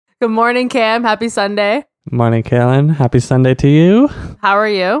Good morning, Cam. Happy Sunday. Morning, Kaylin. Happy Sunday to you. How are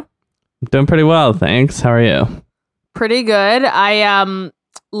you? Doing pretty well, thanks. How are you? Pretty good.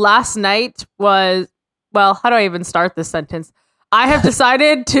 Last night was, well, how do I even start this sentence? I have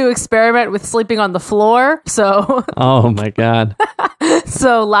decided to experiment with sleeping on the floor. So, Oh my God.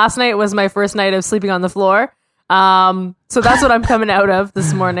 so last night was my first night of sleeping on the floor. So that's what I'm coming out of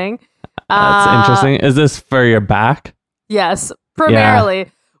this morning. That's interesting. Is this for your back? Yes, primarily. Yeah.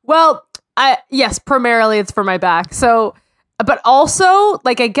 Well, yes, primarily it's for my back. So, but also,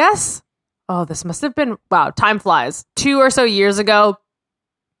 like, I guess, oh, this must have been, wow, time flies. 2 or so years ago,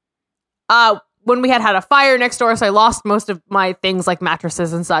 when we had a fire next door, so I lost most of my things like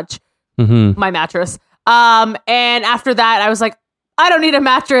mattresses and such, my mattress. And after that, I was like, I don't need a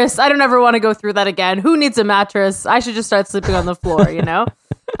mattress. I don't ever want to go through that again. Who needs a mattress? I should just start sleeping on the floor, you know?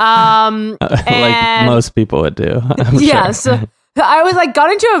 Like most people would do. Yeah, so I was like,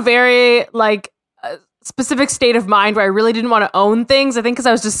 got into a very specific state of mind where I really didn't want to own things. I think because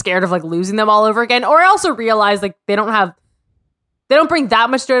I was just scared of like losing them all over again. Or I also realized like they don't bring that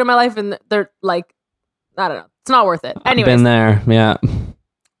much joy to my life, and they're like, I don't know, it's not worth it. Anyways, been there, yeah.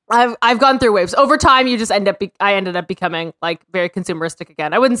 I've gone through waves. Over time, you just I ended up becoming like very consumeristic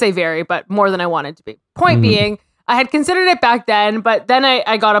again. I wouldn't say very, but more than I wanted to be. Point being, I had considered it back then, but then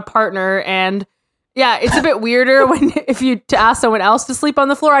I got a partner, and yeah, it's a bit weirder if you to ask someone else to sleep on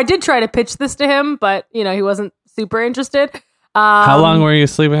the floor. I did try to pitch this to him, but you know, he wasn't super interested. How long were you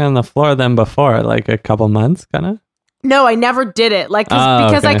sleeping on the floor then before? Like a couple months, kind of? No, I never did it. Like,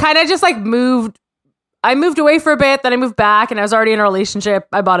 because okay. I kind of just like moved. I moved away for a bit, then I moved back, and I was already in a relationship.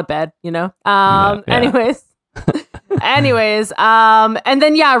 I bought a bed, you know? Yeah. Anyways, and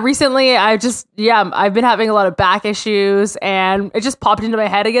then, yeah, recently I've been having a lot of back issues, and it just popped into my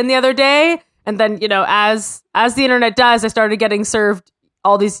head again the other day. And then, you know, as the internet does, I started getting served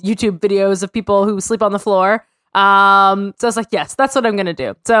all these YouTube videos of people who sleep on the floor. So I was like, yes, that's what I'm going to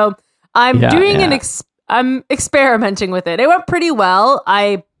do. So I'm I'm experimenting with it. It went pretty well.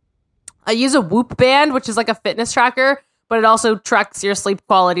 I use a Whoop band, which is like a fitness tracker, but it also tracks your sleep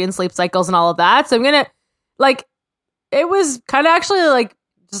quality and sleep cycles and all of that. So I'm going to it was kind of actually like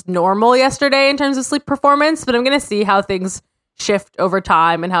just normal yesterday in terms of sleep performance, but I'm going to see how things shift over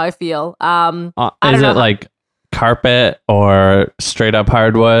time and how I feel. Is it like carpet or straight up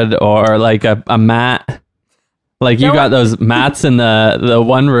hardwood or like a mat? Like you got those mats in the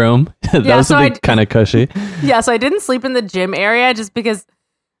one room. Those would be kind of cushy. Yeah, so I didn't sleep in the gym area just because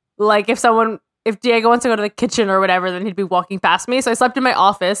like if Diego wants to go to the kitchen or whatever, then he'd be walking past me. So I slept in my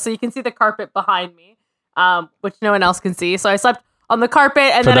office, so you can see the carpet behind me, which no one else can see. So I slept on the carpet,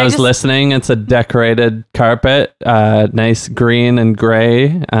 and for those listening, it's a decorated carpet, nice green and gray,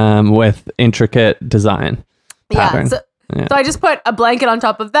 with intricate design pattern. So I just put a blanket on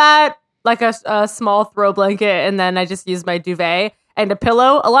top of that, like a small throw blanket, and then I just used my duvet and a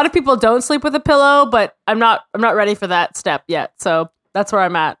pillow. A lot of people don't sleep with a pillow, but I'm not ready for that step yet. So that's where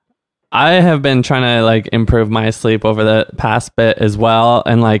I'm at. I have been trying to like improve my sleep over the past bit as well,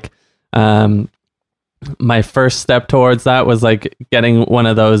 and like my first step towards that was like getting one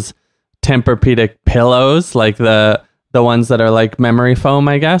of those Tempur-Pedic pillows, like the ones that are like memory foam,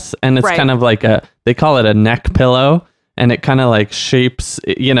 I guess. And it's kind of like they call it a neck pillow, and it kind of like shapes,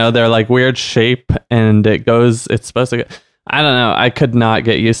 you know, they're like weird shape, and it's supposed to go, I don't know. I could not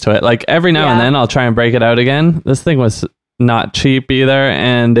get used to it. Like every now and then I'll try and break it out again. This thing was not cheap either.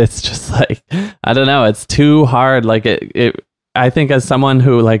 And it's just like, I don't know. It's too hard. Like I think as someone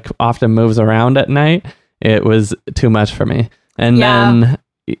who like often moves around at night, it was too much for me. And then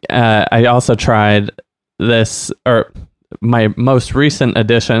I also tried this, or my most recent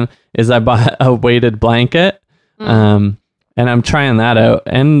addition is I bought a weighted blanket. And I'm trying that out.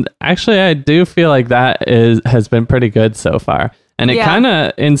 And actually I do feel like that has been pretty good so far. And it kind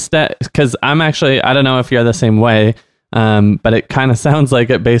of instead, because I don't know if you're the same way, but it kind of sounds like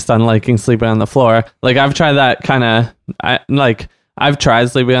it based on liking sleeping on the floor. Like I've tried that I've tried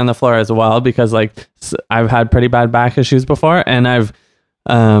sleeping on the floor as well, because like I've had pretty bad back issues before, and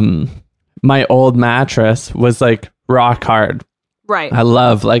my old mattress was like rock hard. Right. I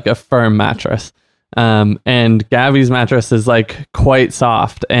love like a firm mattress. And Gabby's mattress is like quite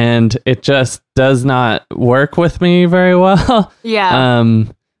soft, and it just does not work with me very well. Yeah.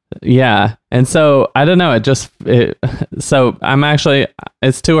 Yeah. And so I don't know. So I'm actually,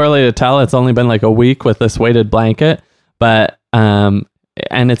 it's too early to tell. It's only been like a week with this weighted blanket, but, and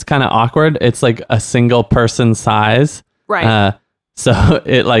it's kind of awkward. It's like a single person size. Right. So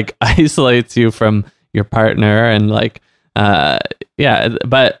it like isolates you from your partner, and like,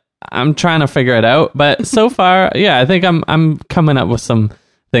 but I'm trying to figure it out. But so far, yeah, I think I'm coming up with some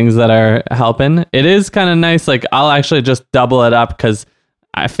things that are helping. It is kind of nice. Like I'll actually just double it up because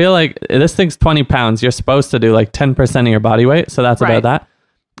I feel like this thing's 20 pounds. You're supposed to do like 10% of your body weight. So that's about that.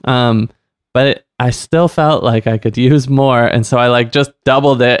 But I still felt like I could use more. And so I like just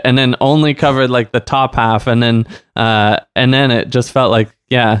doubled it and then only covered like the top half. And then it just felt like,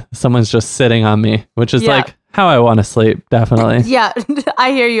 yeah, someone's just sitting on me, which is like how I want to sleep. Definitely. Yeah,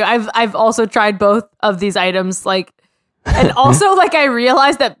 I hear you. I've also tried both of these items. Like, and also like I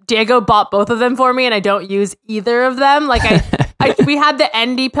realized that Diego bought both of them for me and I don't use either of them. Like we had the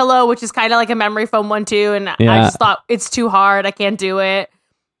Endy pillow, which is kind of like a memory foam one too. And I just thought it's too hard. I can't do it.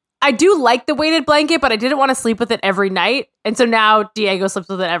 I do like the weighted blanket, but I didn't want to sleep with it every night. And so now Diego sleeps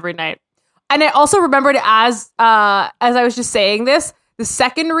with it every night. And I also remembered as I was just saying this, the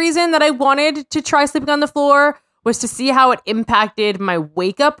second reason that I wanted to try sleeping on the floor was to see how it impacted my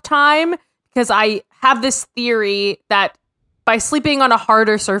wake up time. Because I have this theory that by sleeping on a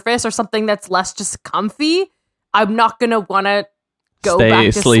harder surface or something that's less just comfy, I'm not going to want to go back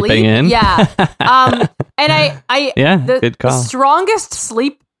to sleeping sleep. in. Yeah. And good call. The strongest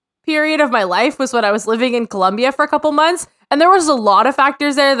sleep period of my life was when I was living in Colombia for a couple months. And there was a lot of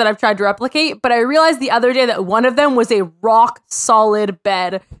factors there that I've tried to replicate. But I realized the other day that one of them was a rock solid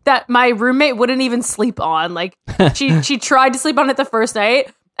bed that my roommate wouldn't even sleep on. Like she tried to sleep on it the first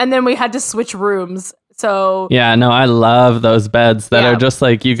night. And then we had to switch rooms. So yeah, no, I love those beds that are just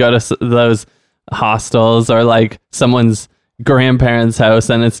like you go to those hostels or like someone's grandparents' house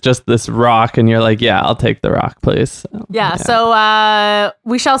and it's just this rock and you're like, yeah, I'll take the rock, please. So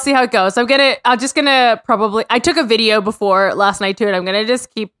we shall see how it goes. I took a video before last night too, and I'm gonna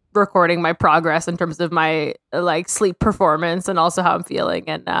just keep recording my progress in terms of my like sleep performance and also how I'm feeling,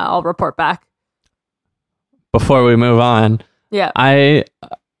 and I'll report back. Before we move on, I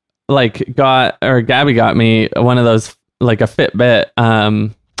Gabby got me one of those, like a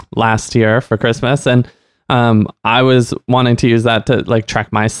Fitbit last year for Christmas, and I was wanting to use that to like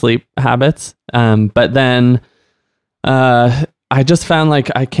track my sleep habits. But then I just found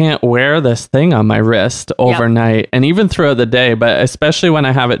like I can't wear this thing on my wrist overnight and even throughout the day, but especially when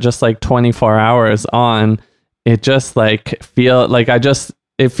I have it just like 24 hours on, it just like it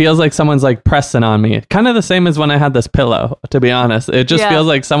feels like someone's like pressing on me. Kind of the same as when I had this pillow, to be honest. It just feels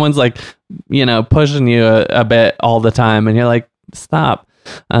like someone's like, pushing you a bit all the time and you're like, stop.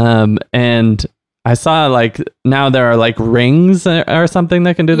 And I saw like now there are like rings or something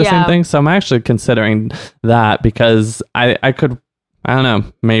that can do the same thing. So I'm actually considering that because I could, I don't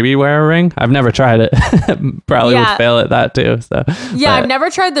know, maybe wear a ring. I've never tried it. Probably would fail at that too. So I've never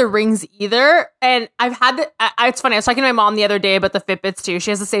tried the rings either. And I've had it's funny. I was talking to my mom the other day about the Fitbits too.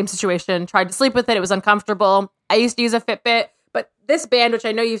 She has the same situation. Tried to sleep with it. It was uncomfortable. I used to use a Fitbit, but this band, which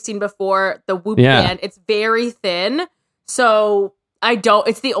I know you've seen before, the Whoop band, it's very thin. So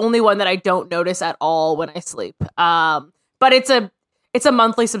it's the only one that I don't notice at all when I sleep. But it's a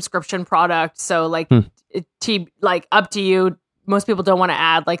monthly subscription product. So like, like up to you. Most people don't want to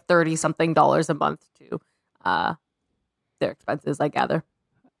add like $30 something a month to their expenses, I gather.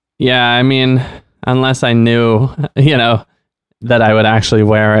 Yeah. I mean, unless I knew, that I would actually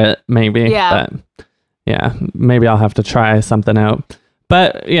wear it, maybe. Yeah. But yeah, maybe I'll have to try something out.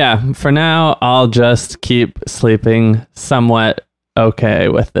 But yeah, for now, I'll just keep sleeping somewhat okay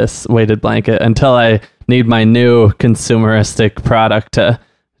with this weighted blanket until I need my new consumeristic product to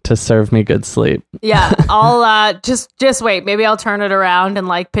serve me good sleep. Yeah, I'll just wait. Maybe I'll turn it around and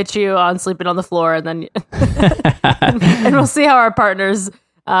like pitch you on sleeping on the floor, and then and we'll see how our partners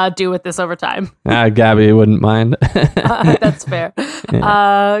do with this over time. Gabby wouldn't mind. That's fair.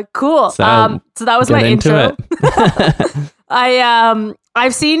 Yeah. Cool. So that was my intro.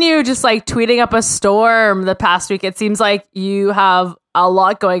 I've seen you just like tweeting up a storm the past week. It seems like you have a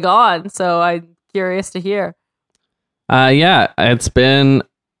lot going on. So I'm curious to hear. Yeah, it's been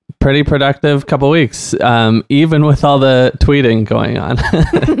pretty productive couple weeks, even with all the tweeting going on,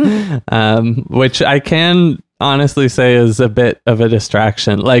 which I can honestly say is a bit of a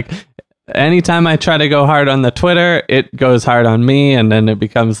distraction. Like anytime I try to go hard on the Twitter, it goes hard on me, and then it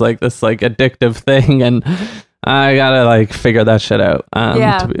becomes like this like addictive thing, and I gotta like figure that shit out.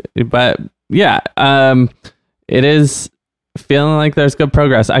 It is feeling like there's good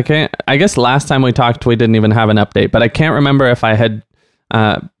progress. I guess last time we talked, we didn't even have an update, but I can't remember if I had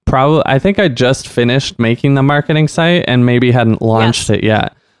I think I just finished making the marketing site and maybe hadn't launched it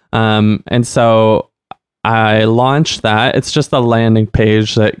yet. And so I launched that. It's just a landing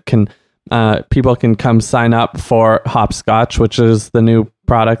page that people can come sign up for Hopscotch, which is the new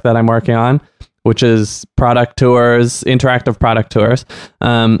product that I'm working on, which is product tours, interactive product tours.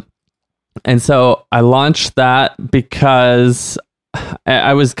 And so I launched that because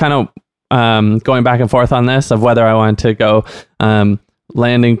I was kind of going back and forth on this of whether I wanted to go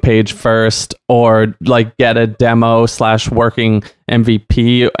landing page first or like get a demo / working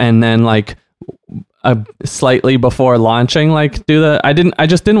MVP and then like slightly before launching, like I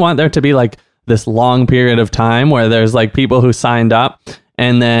just didn't want there to be like this long period of time where there's like people who signed up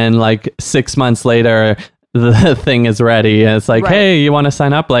and then like 6 months later the thing is ready and it's like, right. Hey, you want to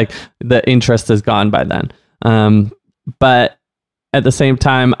sign up? Like the interest is gone by then. But at the same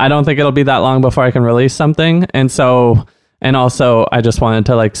time, I don't think it'll be that long before I can release something. And also I just wanted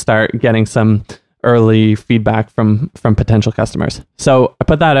to like start getting some early feedback from potential customers. So I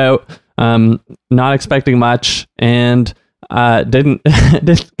put that out, not expecting much, and didn't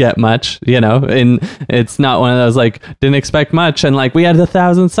get much, and it's not one of those like didn't expect much and like we had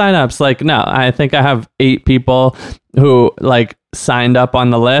 1,000 signups. Like, no, I think I have 8 people who like signed up on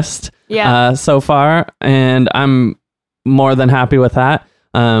the list so far, and I'm more than happy with that.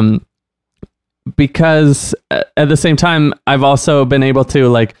 Because at the same time, I've also been able to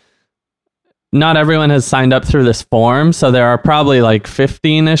like, not everyone has signed up through this form. So there are probably like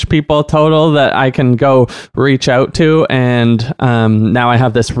 15-ish people total that I can go reach out to. And now I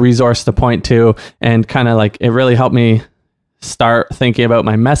have this resource to point to, and kind of like, it really helped me start thinking about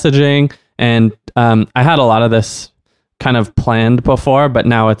my messaging. And I had a lot of this kind of planned before, but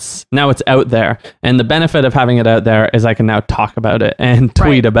now it's out there. And the benefit of having it out there is I can now talk about it and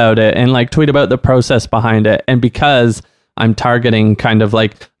tweet about it and like tweet about the process behind it. And because I'm targeting kind of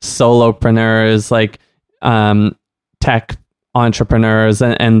like solopreneurs, like tech entrepreneurs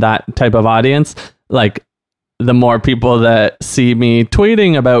and that type of audience, like the more people that see me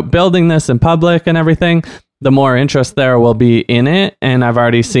tweeting about building this in public and everything, the more interest there will be in it. And I've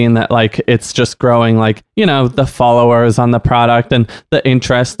already seen that like it's just growing, like, the followers on the product and the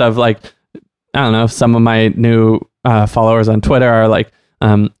interest of like, I don't know, some of my new followers on Twitter are like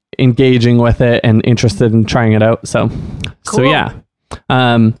engaging with it and interested in trying it out. So yeah,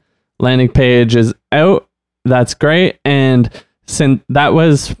 landing page is out. That's great. And since that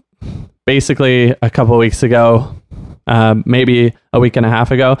was basically a couple of weeks ago, maybe a week and a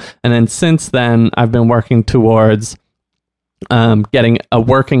half ago. And then since then, I've been working towards getting a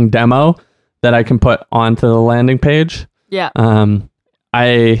working demo that I can put onto the landing page. Yeah.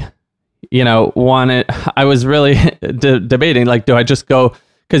 I was really debating, like, do I just go,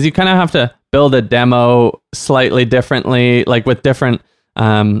 because you kind of have to build a demo slightly differently, like with a different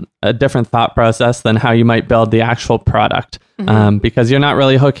thought process than how you might build the actual product. Because you're not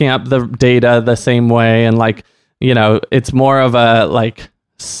really hooking up the data the same way. And like, it's more of a, like,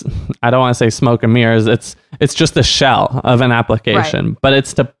 I don't want to say smoke and mirrors. It's just a shell of an application, right. But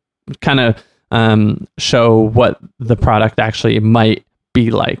it's to kind of show what the product actually might be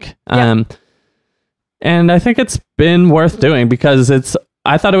like. Yeah. And I think it's been worth doing because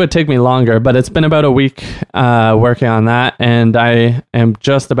I thought it would take me longer, but it's been about a week working on that. And I am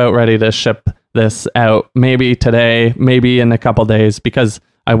just about ready to ship this out, maybe today, maybe in a couple days, because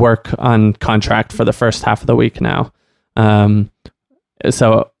I work on contract for the first half of the week now.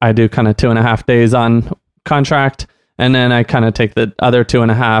 So I do kind of 2.5 days on contract, and then I kind of take the other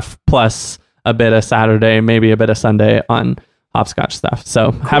 2.5 plus a bit of Saturday, maybe a bit of Sunday on hopscotch stuff.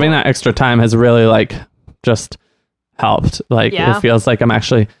 So cool. Having that extra time has really like just helped. Like It feels like I'm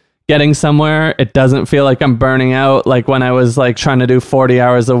actually getting somewhere. It doesn't feel like I'm burning out like when I was like trying to do 40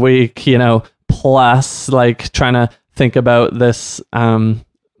 hours a week, plus like trying to think about this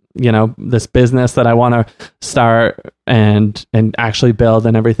this business that I want to start and actually build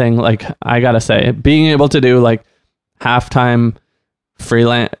and everything. Like, I gotta say, being able to do like half-time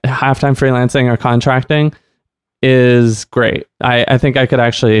freelancing or contracting is great. I think I could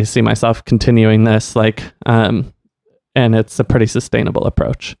actually see myself continuing this, like, and it's a pretty sustainable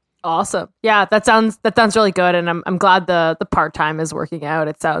approach. Awesome. Yeah, that sounds really good. And I'm glad the part-time is working out.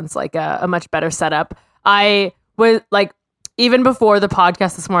 It sounds like a much better setup. I was like, even before the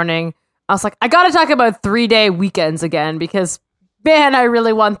podcast this morning, I was like, I got to talk about 3-day weekends again, because man, I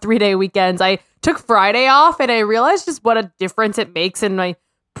really want 3-day weekends. I took Friday off and I realized just what a difference it makes in my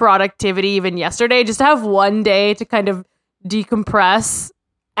productivity even yesterday, just to have one day to kind of decompress.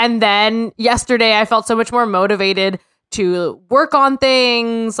 And then yesterday I felt so much more motivated to work on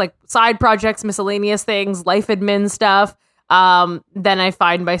things like side projects, miscellaneous things, life admin stuff. Then I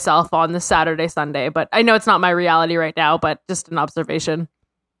find myself on the Saturday, Sunday, but I know it's not my reality right now, but just an observation.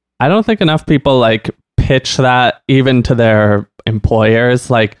 I don't think enough people like pitch that even to their employers,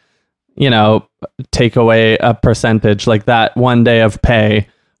 like, take away a percentage, like that one day of pay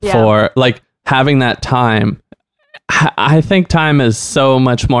for like having that time. I think time is so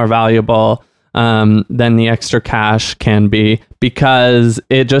much more valuable than the extra cash can be, because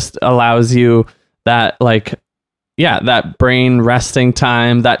it just allows you that that brain resting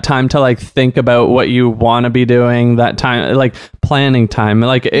time, that time to like think about what you want to be doing, that time, like planning time,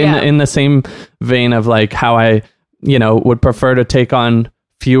 like in the same vein of like how I, would prefer to take on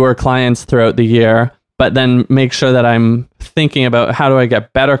fewer clients throughout the year, but then make sure that I'm thinking about how do I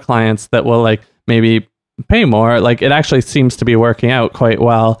get better clients that will like maybe pay more. Like it actually seems to be working out quite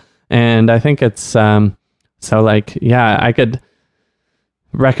well. And I think it's, I could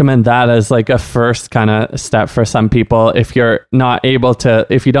recommend that as like a first kind of step for some people. If you're not able to,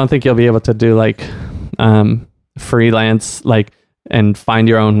 if you don't think you'll be able to do like, freelance, like, and find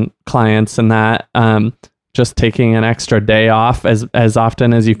your own clients and that, just taking an extra day off as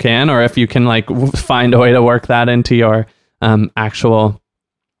often as you can, or if you can like find a way to work that into your actual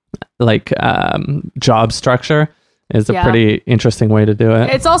job structure is a pretty interesting way to do it.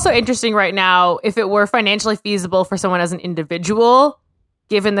 It's also interesting right now, if it were financially feasible for someone as an individual,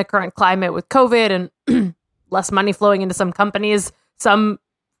 given the current climate with COVID and less money flowing into some companies, some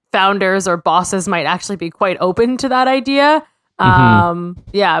founders or bosses might actually be quite open to that idea.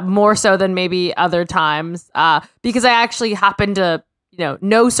 More so than maybe other times, because I actually happen to,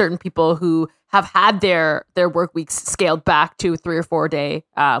 know certain people who have had their work weeks scaled back to 3 or 4 day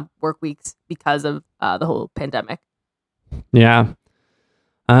work weeks because of the whole pandemic. Yeah.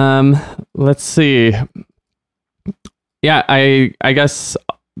 Let's see. Yeah, I guess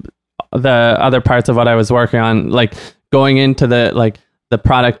the other parts of what I was working on, like going into the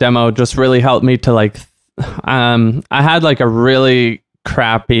product demo, just really helped me to like. I had like a really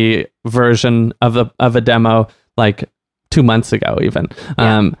crappy version of a demo like 2 months ago even.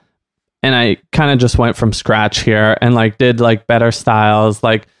 And I kind of just went from scratch here and like did like better styles,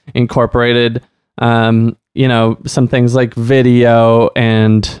 like incorporated, some things like video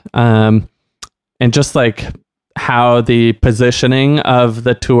and just like how the positioning of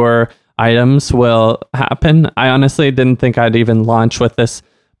the tour items will happen. I honestly didn't think I'd even launch with this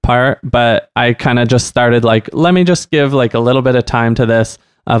part, but I kind of just started like, let me just give like a little bit of time to this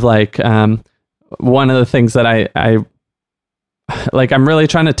of like, one of the things that I like, I'm really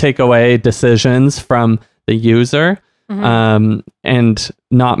trying to take away decisions from the user, and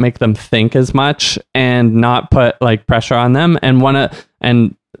not make them think as much and not put like pressure on them. And one of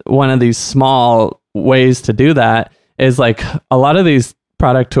these small ways to do that is like a lot of these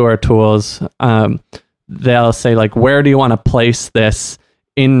product tour tools, they'll say like, where do you want to place this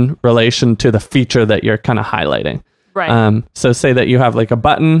in relation to the feature that you're kind of highlighting. Right. So say that you have like a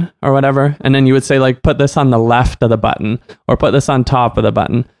button or whatever, and then you would say like, put this on the left of the button or put this on top of the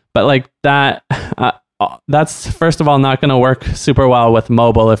button. But like that, that's first of all, not going to work super well with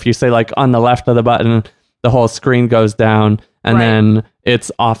mobile. If you say like on the left of the button, the whole screen goes down and then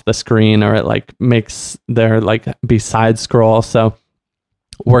it's off the screen, or it like makes there like be side scroll. So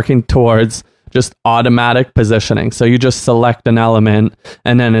working towards just automatic positioning. So you just select an element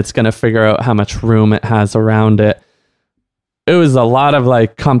and then it's going to figure out how much room it has around it. It was a lot of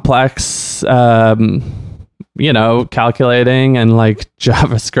like complex, calculating and like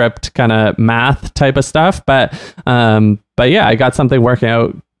JavaScript kind of math type of stuff. But yeah, I got something working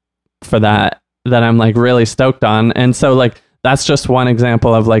out for that I'm like really stoked on. And so like, that's just one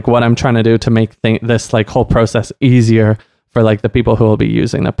example of like what I'm trying to do to make this like whole process easier for like the people who will be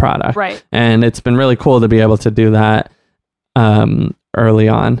using the product. Right. And it's been really cool to be able to do that early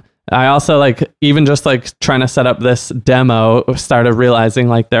on. I also like, even just like trying to set up this demo, started realizing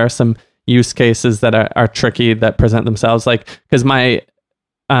like there are some use cases that are tricky that present themselves. Like, because my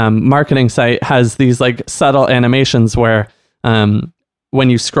marketing site has these like subtle animations where when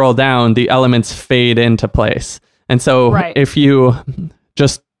you scroll down, the elements fade into place. And so if you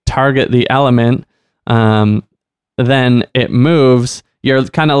just target the element, then it moves. Your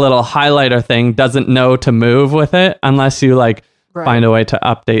kind of little highlighter thing doesn't know to move with it unless you like find a way to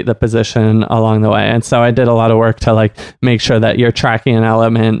update the position along the way. And so I did a lot of work to like make sure that you're tracking an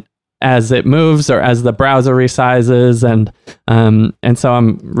element as it moves or as the browser resizes. And so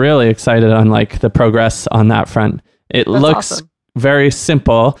I'm really excited on like the progress on that front. That's looks awesome. Very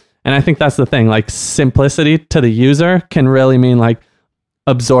simple. And I think that's the thing, like simplicity to the user can really mean like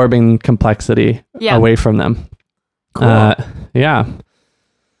absorbing complexity away from them. Cool. Yeah.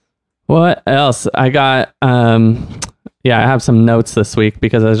 What else? I got, I have some notes this week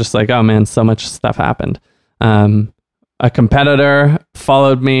because I was just like, oh man, so much stuff happened. A competitor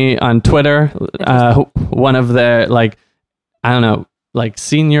followed me on Twitter. One of the like, I don't know, like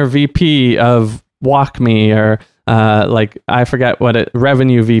senior VP of WalkMe or like, I forget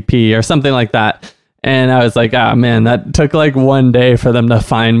revenue VP or something like that. And I was like, oh man, that took like one day for them to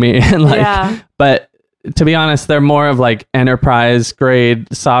find me. And like, but to be honest, they're more of like enterprise grade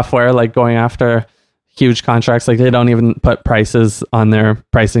software, like going after huge contracts. Like they don't even put prices on their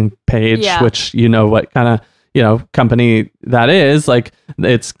pricing page, which you know what kind of, you know, company that is. Like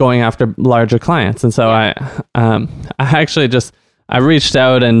it's going after larger clients. And so I actually just, I reached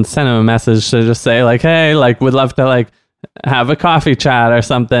out and sent him a message to just say like, hey, like would love to like have a coffee chat or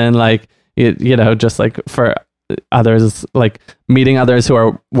something, like, you know, just like for others, like meeting others who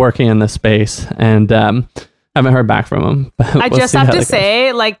are working in this space, and haven't heard back from them. I just have to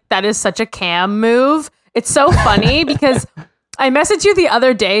say, like, that is such a Cam move. It's so funny because I messaged you the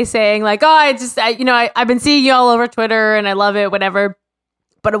other day saying like, oh, I've been seeing you all over Twitter and I love it, whatever.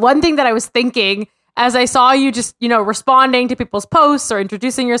 But one thing that I was thinking as I saw you just, you know, responding to people's posts or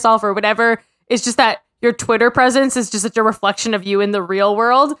introducing yourself or whatever, is just that your Twitter presence is just such a reflection of you in the real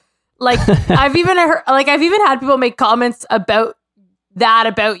world. Like I've even had people make comments about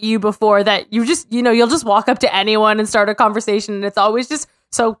you before, that you just, you know, you'll just walk up to anyone and start a conversation and it's always just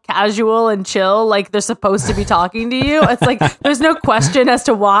so casual and chill, like they're supposed to be talking to you. It's like there's no question as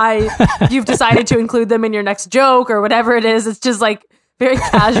to why you've decided to include them in your next joke or whatever it is. It's just like very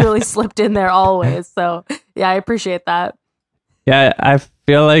casually slipped in there always. So yeah, I appreciate that. Yeah, I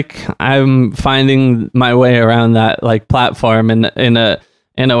feel like I'm finding my way around that like platform in a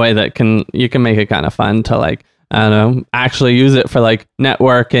way that you can make it kind of fun to like, I don't know, actually use it for like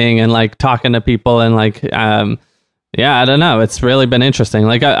networking and like talking to people and like, I don't know. It's really been interesting.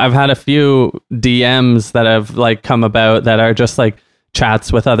 Like I've had a few DMs that have like come about that are just like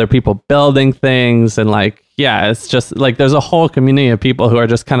chats with other people building things. And like, yeah, it's just like, there's a whole community of people who are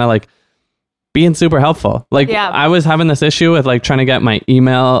just kind of like being super helpful. Like I was having this issue with like trying to get my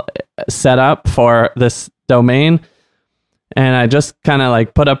email set up for this domain. And I just kind of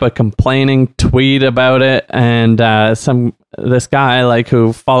like put up a complaining tweet about it, and this guy like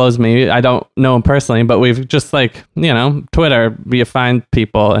who follows me, I don't know him personally, but we've just like, you know, Twitter, you find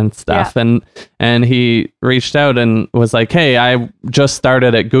people and stuff, and he reached out and was like, hey, I just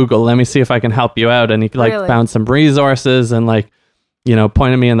started at Google, let me see if I can help you out. And he like found some resources and like, you know,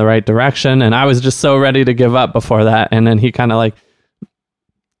 pointed me in the right direction, and I was just so ready to give up before that, and then he kind of like,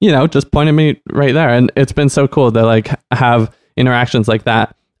 you know, just pointed me right there. And it's been so cool to like have interactions like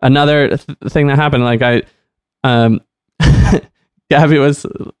that. Another thing that happened, like Gabby was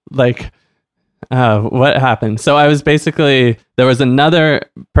like, what happened? So I was basically, there was another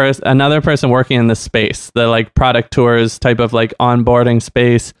person working in this space, the like product tours type of like onboarding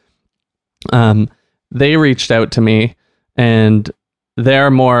space. They reached out to me, and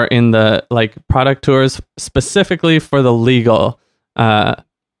they're more in the like product tours specifically for the legal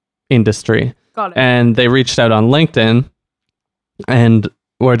industry. Got it. And they reached out on LinkedIn and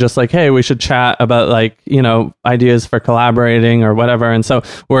were just like, hey, we should chat about like, you know, ideas for collaborating or whatever. And so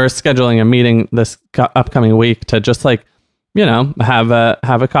we're scheduling a meeting this upcoming week to just like, you know, have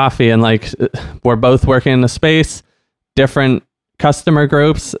a coffee, and like we're both working in the space, different customer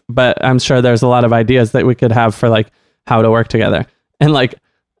groups, but I'm sure there's a lot of ideas that we could have for like how to work together. And like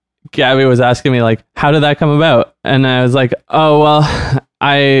Gabby was asking me like, how did that come about? And I was like, oh, well,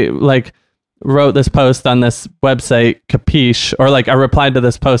 I like wrote this post on this website, Capiche, or like I replied to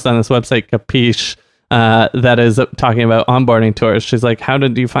this post on this website, Capiche, that is talking about onboarding tours. She's like, how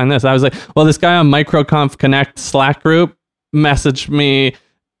did you find this? I was like, well, this guy on MicroConf Connect Slack group messaged me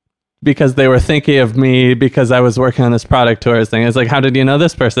because they were thinking of me because I was working on this product tours thing. It's like, how did you know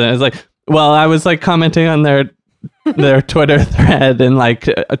this person? It's like, well, I was like commenting on their Twitter thread and like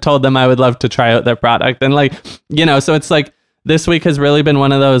told them I would love to try out their product. And like, you know, so it's like this week has really been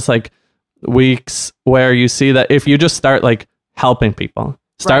one of those like weeks where you see that if you just start like helping people,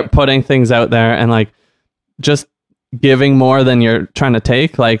 start putting things out there and like just giving more than you're trying to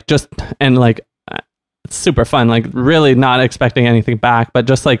take, like just, and like it's super fun, like really not expecting anything back, but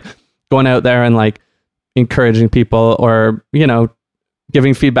just like going out there and like encouraging people, or, you know,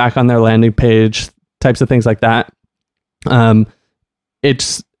 giving feedback on their landing page, types of things like that.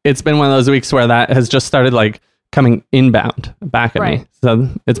 It's been one of those weeks where that has just started like coming inbound back at me. So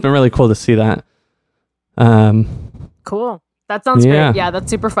it's been really cool to see that. Cool. That sounds great. Yeah,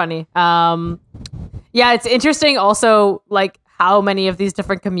 that's super funny. Yeah, it's interesting also like how many of these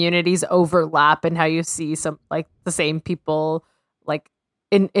different communities overlap and how you see some like the same people like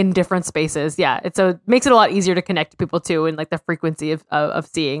in different spaces. Yeah, it makes it a lot easier to connect to people too, and like the frequency of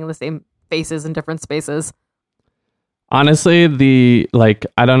seeing the same faces in different spaces. Honestly,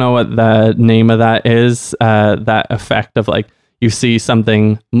 I don't know what the name of that is, that effect of like you see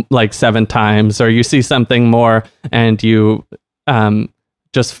something like 7 times, or you see something more and you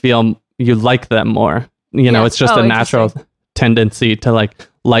just feel, you like them more. You know, it's just a natural tendency to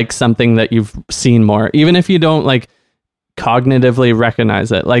like something that you've seen more, even if you don't like cognitively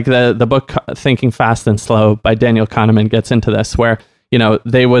recognize it. Like the book Thinking Fast and Slow by Daniel Kahneman gets into this, where, you know,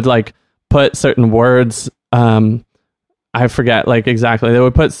 they would like put certain words, I forget like exactly, they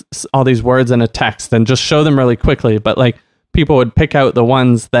would put all these words in a text and just show them really quickly, but like people would pick out the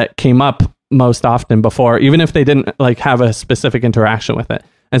ones that came up most often before, even if they didn't like have a specific interaction with it.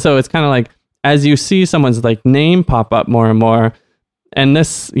 And so it's kind of like, as you see someone's like name pop up more and more, and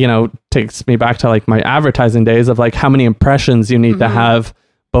this, you know, takes me back to like my advertising days of like how many impressions you need to have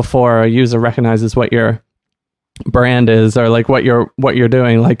before a user recognizes what your brand is, or like what you're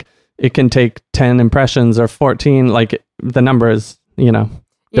doing. Like it can take 10 impressions or 14, like the number is, you know,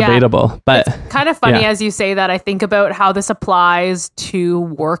 debatable. But it's kind of funny as you say that. I think about how this applies to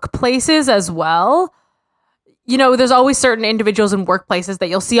workplaces as well. You know, there's always certain individuals in workplaces that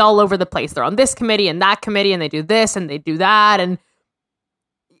you'll see all over the place. They're on this committee and that committee, and they do this and they do that. And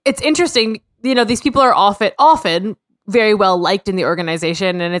it's interesting, you know, these people are often very well liked in the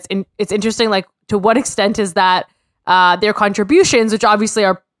organization. And it's interesting, like, to what extent is that their contributions, which obviously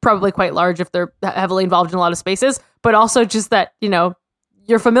are probably quite large if they're heavily involved in a lot of spaces, but also just that, you know,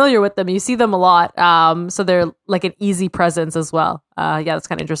 you're familiar with them, you see them a lot. So they're like an easy presence as well. That's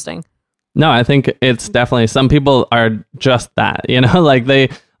kind of interesting. No, I think it's definitely, some people are just that, you know, like they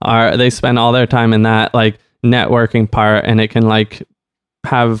spend all their time in that like networking part, and it can like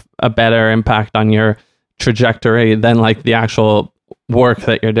have a better impact on your trajectory than like the actual work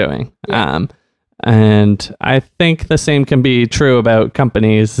that you're doing. And I think the same can be true about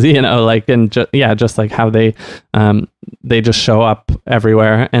companies, you know, like, and just like how they just show up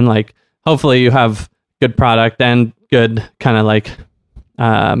everywhere, and like, hopefully you have good product and good kind of like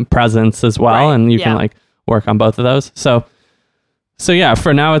presence as well. And you can like work on both of those. So yeah,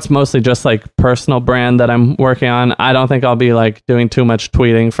 for now it's mostly just like personal brand that I'm working on. I don't think I'll be like doing too much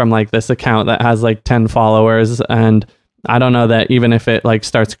tweeting from like this account that has like 10 followers. And I don't know that even if it like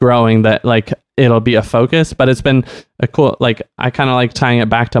starts growing that like it'll be a focus, but it's been a cool, like I kind of like tying it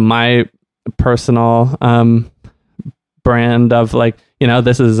back to my personal brand of like, you know,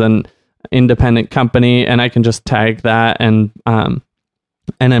 this is an independent company and I can just tag that and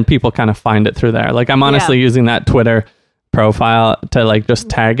then people kind of find it through there. Like I'm honestly using that Twitter profile to like just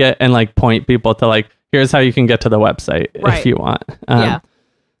tag it and like point people to like, here's how you can get to the website if you want.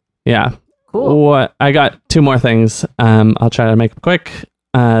 Yeah. Cool. I got two more things. I'll try to make it quick.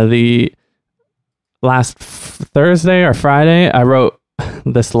 The last Thursday or Friday, I wrote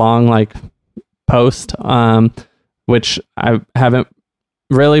this long like post, which I haven't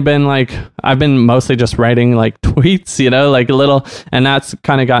really been like, I've been mostly just writing like tweets, you know, like little, and that's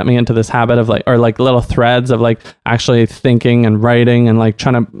kind of got me into this habit of like, or like little threads of like actually thinking and writing and like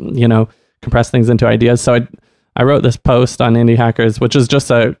trying to, you know, compress things into ideas. So I wrote this post on Indie Hackers, which is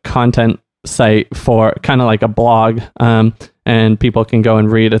just a content site for kind of like a blog, and people can go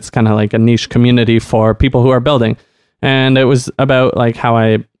and read. It's kind of like a niche community for people who are building. And it was about like how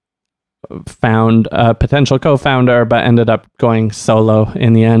I found a potential co-founder, but ended up going solo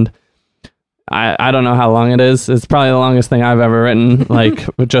in the end. I don't know how long it is. It's probably the longest thing I've ever written, like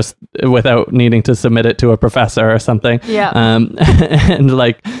just without needing to submit it to a professor or something. And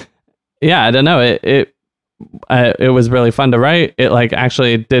like, I don't know. It was really fun to write. It like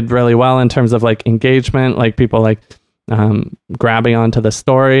actually did really well in terms of like engagement, like people like grabbing onto the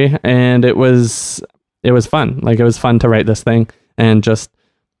story, and it was fun. Like it was fun to write this thing, and just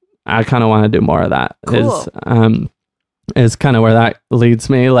I kind of want to do more of that. Cool. Is kind of where that leads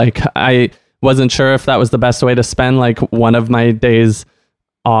me. Like I wasn't sure if that was the best way to spend like one of my days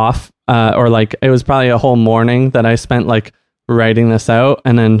off, or like it was probably a whole morning that I spent like writing this out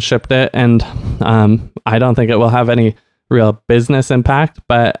and then shipped it. And I don't think it will have any real business impact,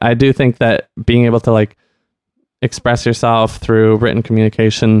 but I do think that being able to like express yourself through written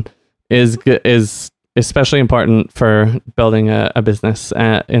communication is especially important for building a business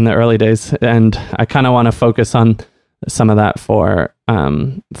in the early days. And I kind of want to focus on some of that for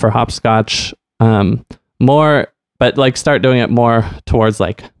Hopscotch more, but like start doing it more towards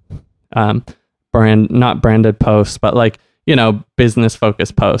like not branded posts, but like, you know, business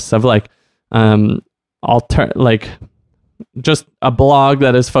focused posts of like like just a blog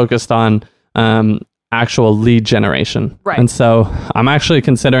that is focused on actual lead generation. Right. And so I'm actually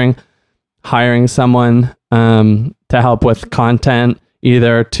considering hiring someone to help with content,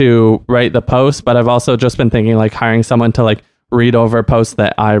 either to write the post, but I've also just been thinking like hiring someone to like read over posts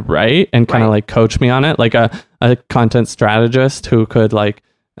that I write and kind of like coach me on it, like a content strategist who could like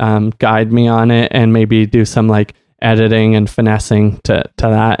guide me on it and maybe do some like editing and finessing to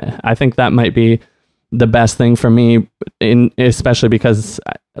that. I think that might be the best thing for me, especially because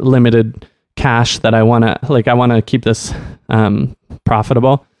limited cash that I want to keep this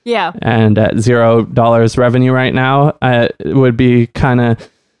profitable. Yeah. And at $0 revenue right now, it would be kind of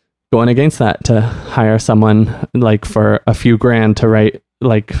going against that to hire someone like for a few grand to write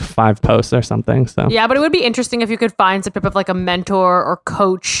like 5 posts or something. So yeah, but it would be interesting if you could find some type of like a mentor or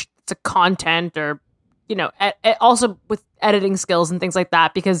coach to content, or also with editing skills and things like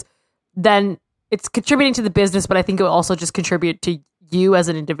that, because then it's contributing to the business, but I think it will also just contribute to you as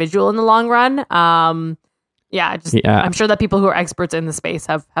an individual in the long run. I'm sure that people who are experts in the space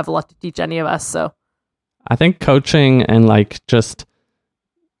have a lot to teach any of us. So I think coaching and like just,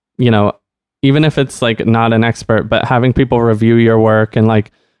 even if it's like not an expert, but having people review your work and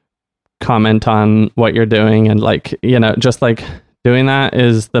like comment on what you're doing and like, just like doing that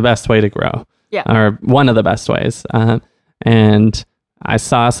is the best way to grow. Yeah. Or one of the best ways. And I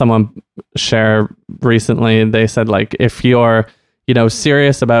saw someone share recently, they said like, if you're,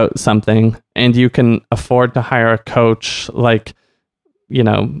 serious about something and you can afford to hire a coach, like, I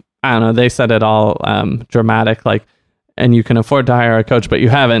don't know, they said it all dramatic, like, and you can afford to hire a coach, but you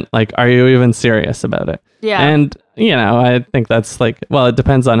haven't, like, are you even serious about it? Yeah. And, I think that's like, well, it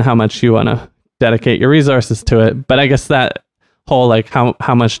depends on how much you want to dedicate your resources to it. But I guess that whole, like,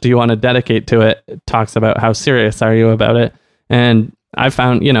 how much do you want to dedicate to it talks about how serious are you about it. And I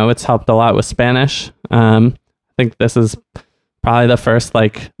found, it's helped a lot with Spanish. I think this is probably the first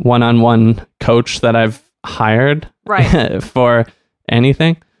like one-on-one coach that I've hired for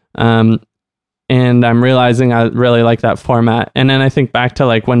anything. And I'm realizing I really like that format. And then I think back to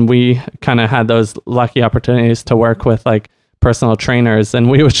like when we kind of had those lucky opportunities to work with like personal trainers,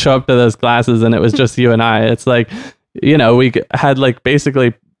 and we would show up to those classes and it was just you and I. It's like, we had like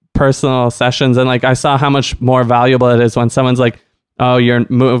basically personal sessions, and like I saw how much more valuable it is when someone's like, oh, you're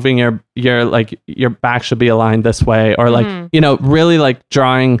moving your like your back should be aligned this way, or like, really like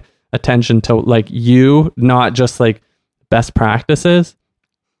drawing attention to like you, not just like best practices.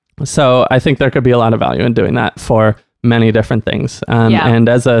 So I think there could be a lot of value in doing that for many different things. And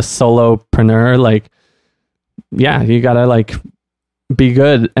as a solopreneur, like, you gotta like be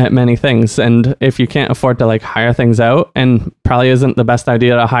good at many things. And if you can't afford to like hire things out, and probably isn't the best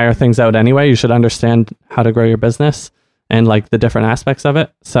idea to hire things out anyway, you should understand how to grow your business and like the different aspects of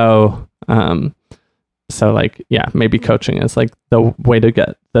it. So, maybe coaching is like the way to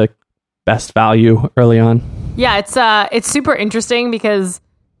get the best value early on. Yeah, it's super interesting because,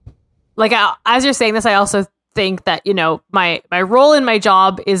 like, as you're saying this, I also think that my role in my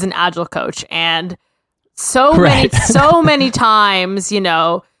job is an agile coach, and so many times,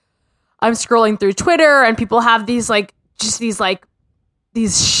 I'm scrolling through Twitter and people have these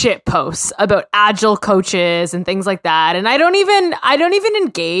shit posts about agile coaches and things like that. And I don't even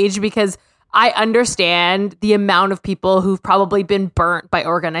engage, because I understand the amount of people who've probably been burnt by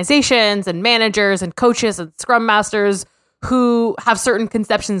organizations and managers and coaches and scrum masters who have certain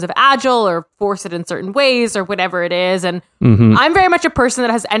conceptions of agile or force it in certain ways or whatever it is. And I'm very much a person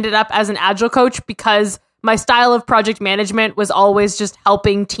that has ended up as an agile coach because my style of project management was always just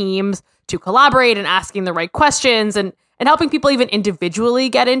helping teams to collaborate and asking the right questions and helping people even individually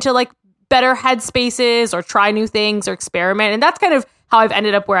get into like better headspaces or try new things or experiment. And that's kind of how I've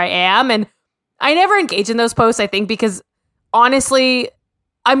ended up where I am. And I never engage in those posts, I think, because honestly,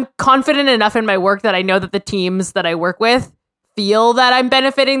 I'm confident enough in my work that I know that the teams that I work with feel that I'm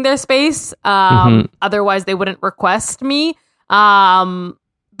benefiting their space. Otherwise, they wouldn't request me.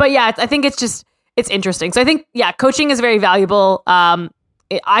 But yeah, I think it's interesting. So I think, coaching is very valuable.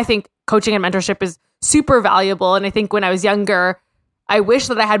 I think coaching and mentorship is super valuable. And I think when I was younger, I wish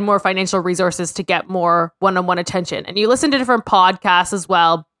that I had more financial resources to get more one-on-one attention. And you listen to different podcasts as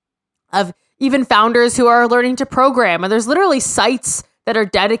well of even founders who are learning to program. And there's literally sites that are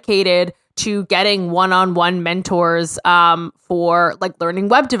dedicated to getting one-on-one mentors for like learning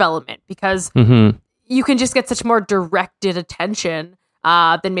web development, because you can just get such more directed attention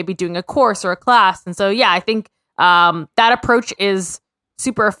than maybe doing a course or a class. And so, I think that approach is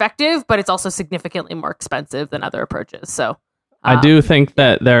super effective, but it's also significantly more expensive than other approaches. So I do think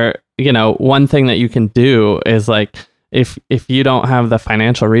that one thing that you can do is like, if you don't have the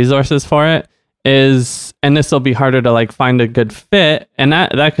financial resources for it, and this will be harder to like find a good fit, and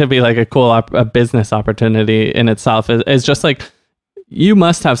that could be like a cool a business opportunity in itself, is just like, you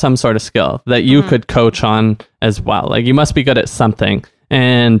must have some sort of skill that you could coach on as well. Like, you must be good at something.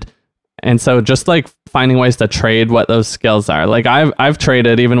 And so just like finding ways to trade what those skills are. Like I've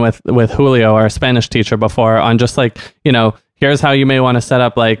traded even with Julio, our Spanish teacher, before, on just like, here's how you may want to set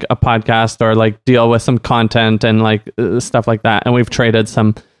up like a podcast or like deal with some content and like stuff like that. And we've traded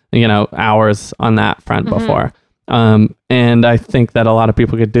some, hours on that front before. And I think that a lot of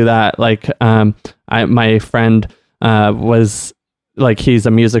people could do that. Like, my friend was like, he's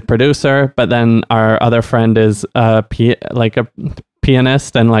a music producer, but then our other friend is a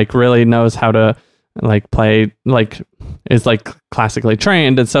pianist and like really knows how to like play, like is like classically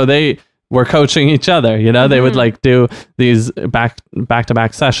trained. And so they were coaching each other, they would like do these back to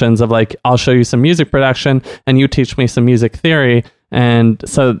back sessions of like, I'll show you some music production and you teach me some music theory. And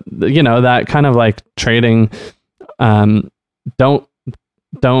so, that kind of like trading, don't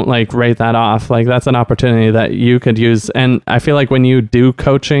like write that off. Like that's an opportunity that you could use. And I feel like when you do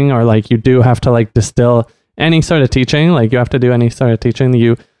coaching or like you do have to like distill any sort of teaching, like you have to do any sort of teaching,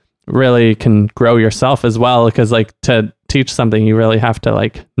 you really can grow yourself as well. Because like to teach something, you really have to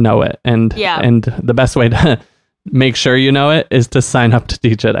like know it. And the best way to make sure you know it is to sign up to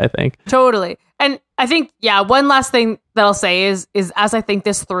teach it, I think. Totally. And I think, one last thing that I'll say is as I think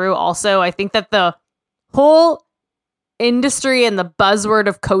this through also, I think that the whole industry and the buzzword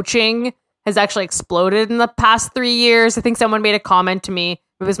of coaching has actually exploded in the past 3 years. I think someone made a comment to me,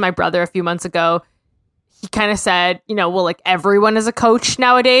 it was my brother a few months ago. He kind of said, well, like everyone is a coach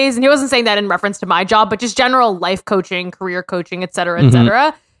nowadays. And he wasn't saying that in reference to my job, but just general life coaching, career coaching, et cetera, et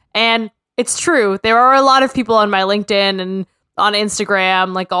cetera. And it's true. There are a lot of people on my LinkedIn and on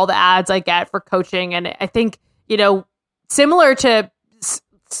Instagram, like all the ads I get for coaching. And I think, similar to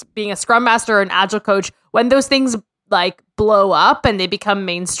being a Scrum Master or an Agile coach, when those things like blow up and they become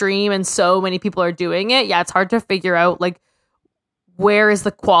mainstream and so many people are doing it, it's hard to figure out like where is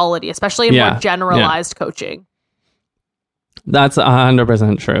the quality, especially in more generalized coaching. That's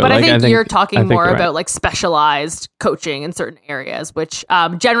 100% true. But I think you're talking more about like specialized coaching in certain areas, which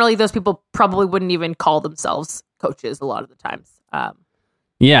generally those people probably wouldn't even call themselves coaches a lot of the times. I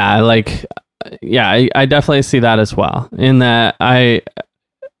definitely see that as well. In that I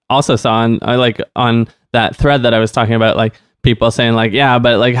also saw on that thread that I was talking about, like people saying like,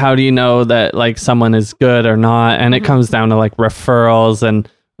 but like, how do you know that like someone is good or not? And it comes down to like referrals and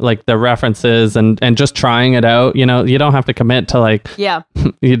like the references and just trying it out. You don't have to commit to like,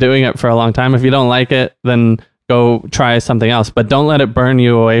 you're doing it for a long time. If you don't like it, then go try something else, but don't let it burn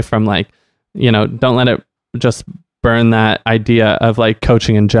you away from like, don't let it just burn that idea of like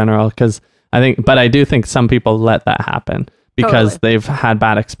coaching in general. Cause I do think some people let that happen because they've had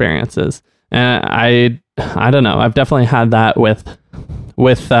bad experiences. And I don't know. I've definitely had that with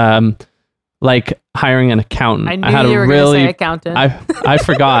like hiring an accountant. I knew you were going to say accountant. I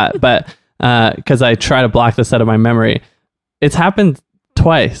forgot, but because I try to block this out of my memory. It's happened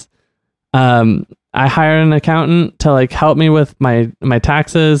twice. I hired an accountant to like help me with my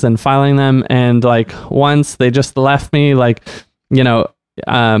taxes and filing them, and like once they just left me like,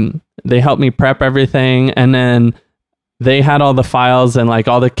 they helped me prep everything, and then they had all the files and like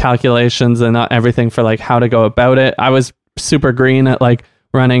all the calculations and everything for like how to go about it. I was super green at like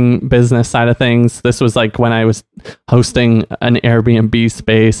running business side of things. This was like when I was hosting an Airbnb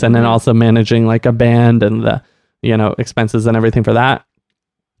space and then also managing like a band and the, expenses and everything for that.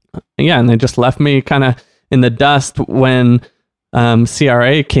 And they just left me kind of in the dust when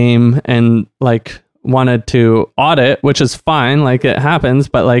CRA came and like wanted to audit, which is fine, like it happens,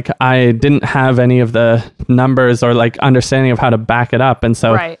 but like I didn't have any of the numbers or like understanding of how to back it up, and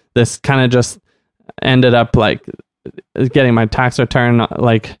so this kind of just ended up like getting my tax return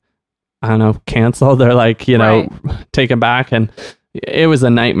like, I don't know, canceled or like taken back, and it was a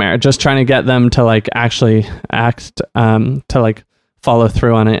nightmare just trying to get them to like actually act to like follow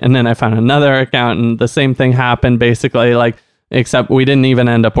through on it. And then I found another accountant, the same thing happened basically, like except we didn't even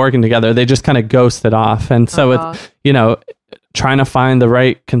end up working together. They just kind of ghosted off. And so it's, trying to find the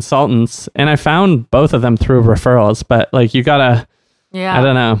right consultants. And I found both of them through referrals, but like you gotta, I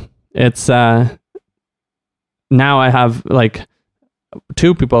don't know. It's, now I have like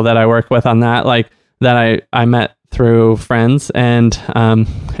 2 people that I work with on that, like that I met through friends, and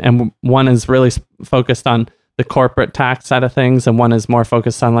one is really focused on the corporate tax side of things, and one is more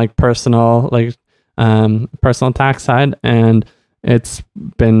focused on like personal tax side, and it's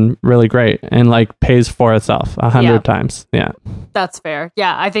been really great and like pays for itself 100 times. Yeah, that's fair.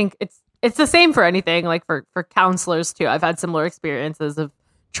 Yeah, I think it's the same for anything, like for counselors too. I've had similar experiences of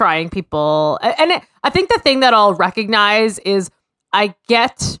trying people, and I think the thing that I'll recognize is I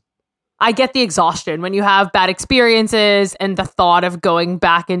get the exhaustion when you have bad experiences and the thought of going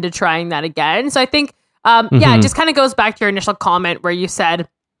back into trying that again. So I think it just kind of goes back to your initial comment where you said,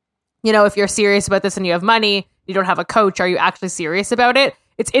 if you're serious about this and you have money, you don't have a coach, are you actually serious about it?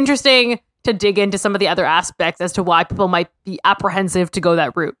 It's interesting to dig into some of the other aspects as to why people might be apprehensive to go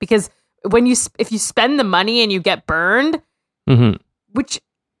that route. Because if you spend the money and you get burned, which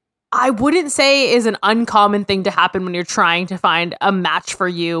I wouldn't say is an uncommon thing to happen when you're trying to find a match for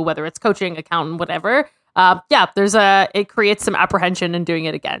you, whether it's coaching, accountant, whatever. It creates some apprehension in doing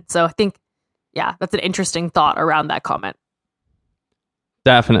it again. So I think, that's an interesting thought around that comment.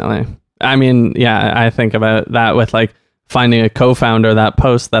 Definitely. I mean, I think about that with like finding a co-founder, that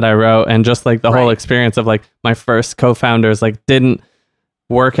post that I wrote, and just like the whole experience of like my first co-founders like didn't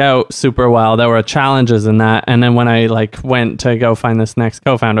work out super well. There were challenges in that. And then when I like went to go find this next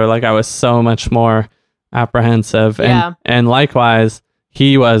co-founder, like I was so much more apprehensive. And likewise,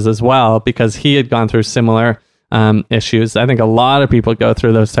 he was as well, because he had gone through similar issues. I think a lot of people go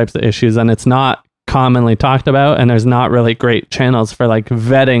through those types of issues, and it's not commonly talked about, and there's not really great channels for like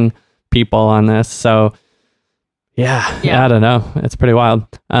vetting people on this. So I don't know. It's pretty wild.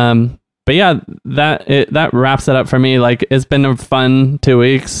 But that wraps it up for me. Like, it's been a fun 2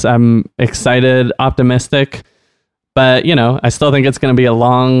 weeks. I'm excited, optimistic, but I still think it's going to be a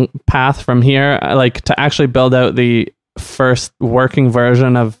long path from here. Like, to actually build out the first working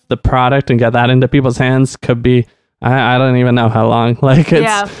version of the product and get that into people's hands could be, I don't even know how long. Like,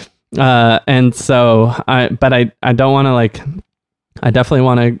 it's, and so I don't want to like, I definitely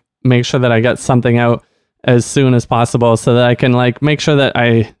want to make sure that I get something out as soon as possible so that I can like make sure that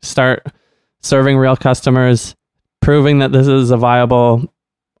I start serving real customers, proving that this is a viable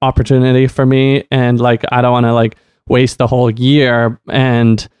opportunity for me. And like, I don't want to like waste a whole year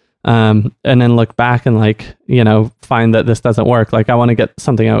and then look back and like, find that this doesn't work. Like, I want to get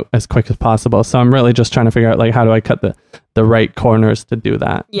something out as quick as possible. So I'm really just trying to figure out like, how do I cut the right corners to do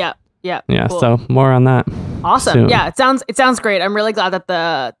that? Yeah. Cool. So more on that. Awesome. Soon. Yeah. It sounds great. I'm really glad that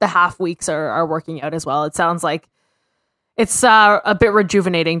the half weeks are working out as well. It sounds like it's a bit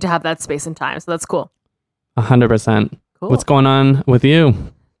rejuvenating to have that space and time. So that's cool. 100%. Cool. What's going on with you?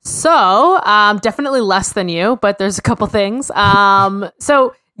 So, definitely less than you, but there's a couple things.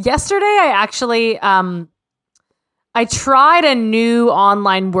 So yesterday I actually, I tried a new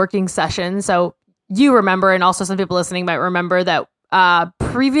online working session. So you remember, and also some people listening might remember that,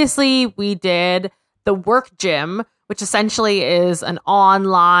 previously we did the Work Gym, which essentially is an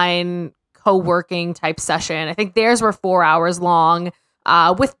online co-working type session. I think theirs were 4 hours long,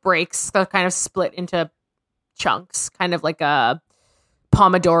 with breaks, so kind of split into chunks, kind of like a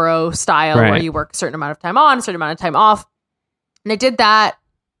Pomodoro style, where you work a certain amount of time on, a certain amount of time off. And I did that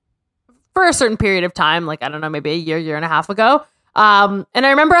for a certain period of time, like, I don't know, maybe a year and a half ago. And I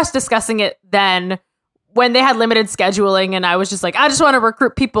remember us discussing it then when they had limited scheduling, and I was just like, I just want to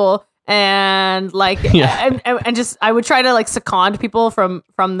recruit people. And like, and just, I would try to like second people from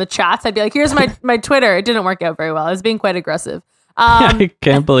the chats. I'd be like, here's my Twitter. It didn't work out very well. I was being quite aggressive. I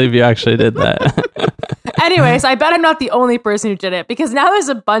can't believe you actually did that. Anyways, I bet I'm not the only person who did it, because now there's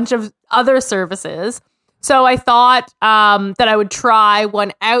a bunch of other services. So I thought that I would try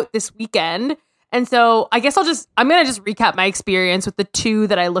one out this weekend. And so I guess I'm going to just recap my experience with the two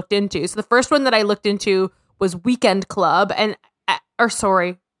that I looked into. So the first one that I looked into was Weekend Club, Weekend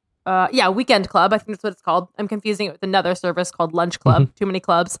Club. I think that's what it's called. I'm confusing it with another service called Lunch Club. Too many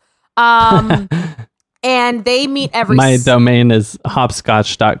clubs. And they meet every... My domain is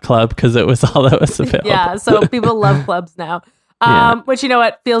hopscotch.club because it was all that was available. Yeah, so people love clubs now. Which, you know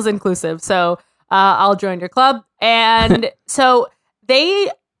what, feels inclusive. So I'll join your club. And so they,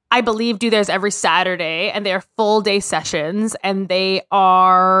 I believe, do theirs every Saturday, and they're full day sessions, and they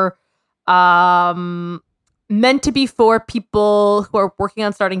are meant to be for people who are working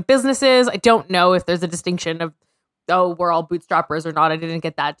on starting businesses. I don't know if there's a distinction of, we're all bootstrappers or not. I didn't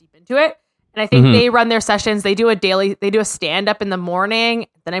get that deep into it. And I think they run their sessions. They do a stand-up in the morning.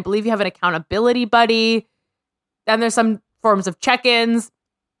 Then I believe you have an accountability buddy. Then there's some forms of check-ins.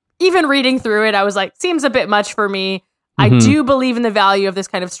 Even reading through it, I was like, seems a bit much for me. I do believe in the value of this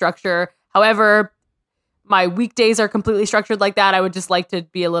kind of structure. However, my weekdays are completely structured like that. I would just like to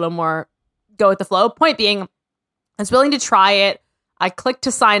be a little more go with the flow. Point being, I was willing to try it. I clicked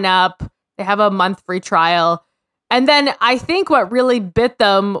to sign up. They have a month free trial. And then I think what really bit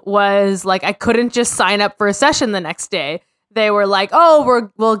them was like, I couldn't just sign up for a session the next day. They were like,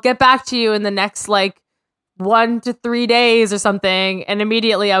 we'll get back to you in the next like 1 to 3 days or something. And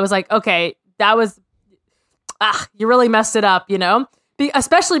immediately I was like, okay, that was, you really messed it up,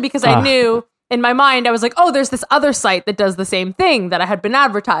 especially because I knew in my mind, I was like, there's this other site that does the same thing that I had been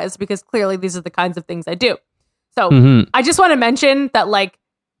advertised, because clearly these are the kinds of things I do. So I just want to mention that, like,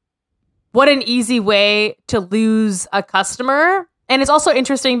 what an easy way to lose a customer. And it's also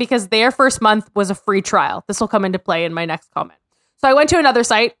interesting because their first month was a free trial. This will come into play in my next comment. So I went to another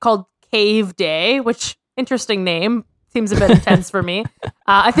site called Cave Day, which interesting name. Seems a bit intense for me.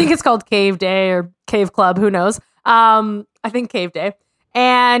 I think it's called Cave Day or Cave Club. Who knows? I think Cave Day.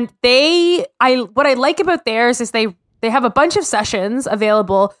 And what I like about theirs is they have a bunch of sessions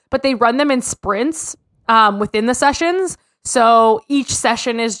available, but they run them in sprints within the sessions. So each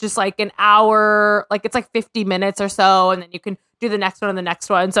session is just like an hour, like it's like 50 minutes or so, and then you can do the next one and the next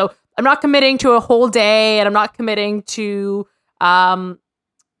one. So I'm not committing to a whole day, and I'm not committing to 4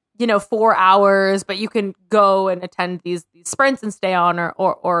 hours, but you can go and attend these sprints and stay on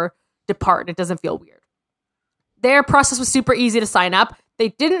or depart. It doesn't feel weird. Their process was super easy to sign up. They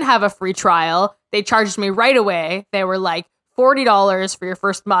didn't have a free trial. They charged me right away. They were like $40 for your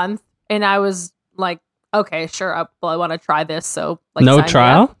first month. And I was like, okay, sure. I want to try this. So like, no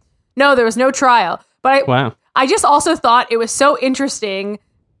trial? No, there was no trial. But wow. I just also thought it was so interesting,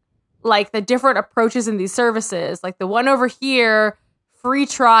 like the different approaches in these services, like the one over here, free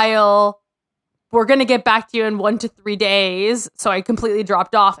trial. We're going to get back to you in 1 to 3 days. So I completely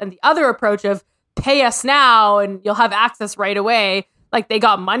dropped off. And the other approach of pay us now and you'll have access right away. Like they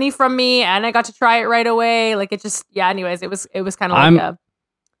got money from me and I got to try it right away. Like it just, anyways, it was kind of like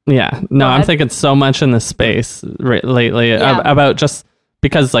I'm thinking so much in this space lately about just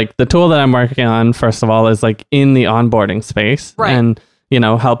because like the tool that I'm working on, first of all, is like in the onboarding space and,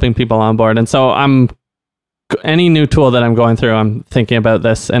 helping people onboard. And so any new tool that I'm going through, I'm thinking about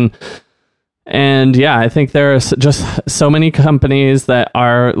this and I think there's just so many companies that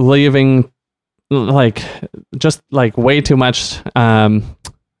are leaving like just like way too many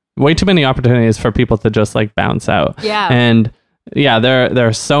opportunities for people to just like bounce out. Yeah. And there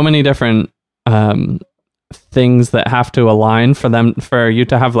are so many different things that have to align for you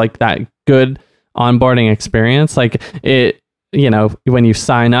to have like that good onboarding experience. Like it, when you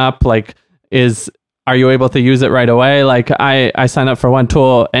sign up, like are you able to use it right away? Like I sign up for one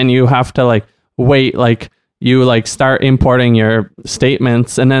tool and you have to like wait, like you like start importing your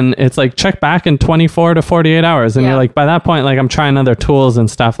statements and then it's like check back in 24 to 48 hours. And you're like, by that point, like I'm trying other tools and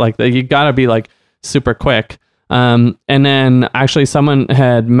stuff like that. You gotta be like super quick. And then actually someone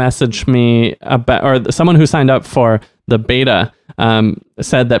had messaged me about, or someone who signed up for the beta,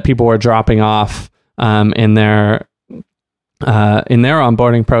 said that people were dropping off, in their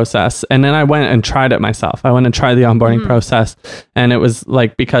onboarding process. And then I went and tried it myself. I went and tried the onboarding process. And it was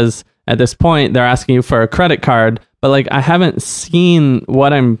like, because at this point they're asking you for a credit card, but like, I haven't seen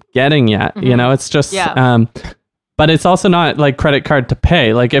what I'm getting yet. It's just, but it's also not like credit card to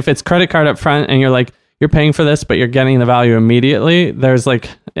pay. Like if it's credit card up front and you're like, you're paying for this, but you're getting the value immediately, there's like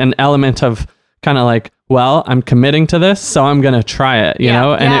an element of kind of like, well, I'm committing to this, so I'm going to try it, you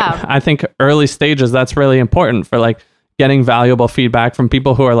know? And I think early stages, that's really important for like getting valuable feedback from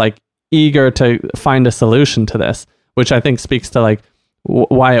people who are like eager to find a solution to this, which I think speaks to like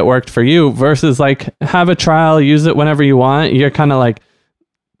why it worked for you versus like have a trial, use it whenever you want. You're kind of like,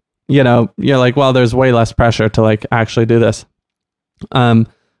 you're like, well, there's way less pressure to like actually do this.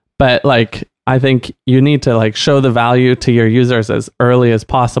 But like, I think you need to like show the value to your users as early as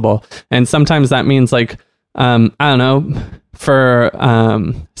possible. And sometimes that means like, I don't know, for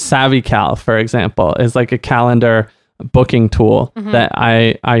SavvyCal, for example, is like a calendar booking tool that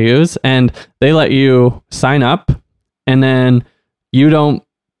I use. And they let you sign up and then you don't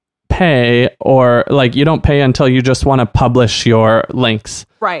pay, or like you don't pay until you just want to publish your links.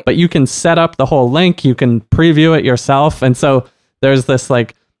 Right. But you can set up the whole link, you can preview it yourself. And so there's this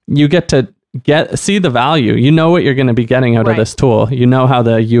like, you get to see the value. You know what you're going to be getting out of this tool. You know how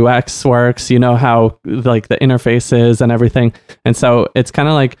the UX works. You know how like the interface is and everything. And so it's kind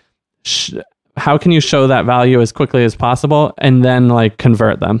of like, how can you show that value as quickly as possible and then like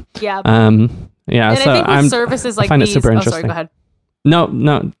convert them? Yeah. And so I think with services like find these, it super interesting. Sorry, go ahead.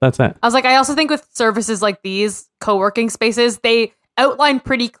 No, that's it. I was like, I also think with services like these co-working spaces, they outline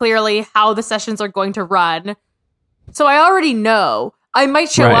pretty clearly how the sessions are going to run. So I already know. I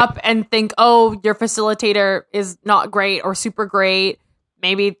might show up and think, oh, your facilitator is not great or super great.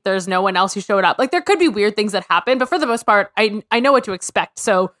 Maybe there's no one else who showed up. Like there could be weird things that happen, but for the most part, I know what to expect.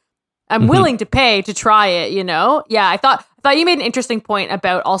 So I'm willing to pay to try it, Yeah, I thought you made an interesting point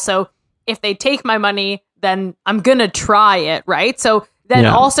about also if they take my money, then I'm going to try it, right? So then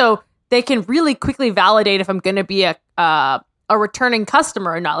also they can really quickly validate if I'm going to be a returning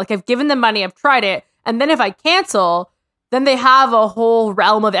customer or not. Like I've given them money, I've tried it, and then if I cancel, then they have a whole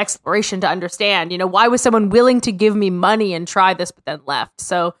realm of exploration to understand, why was someone willing to give me money and try this, but then left?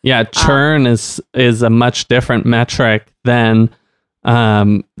 So churn is a much different metric than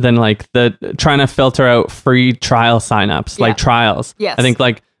like the trying to filter out free trial signups, like trials. Yes. I think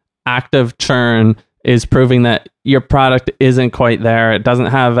like active churn is proving that your product isn't quite there. It doesn't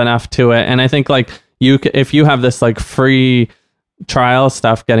have enough to it. And I think like if you have this like free trial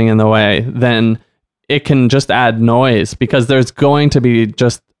stuff getting in the way, then it can just add noise, because there's going to be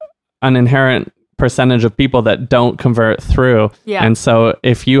just an inherent percentage of people that don't convert through. Yeah. And so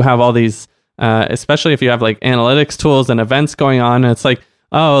if you have all these, especially if you have like analytics tools and events going on, it's like,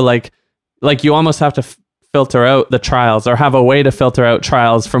 oh, like you almost have to filter out the trials, or have a way to filter out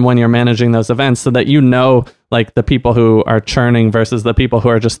trials from when you're managing those events, so that you know like the people who are churning versus the people who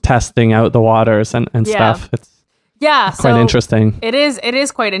are just testing out the waters and stuff. It's quite interesting. It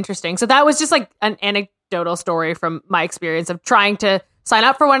is quite interesting. So that was just like an anecdotal story from my experience of trying to sign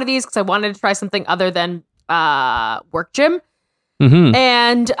up for one of these, because I wanted to try something other than Work Gym. Mm-hmm.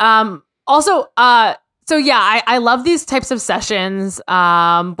 And also, so yeah, I love these types of sessions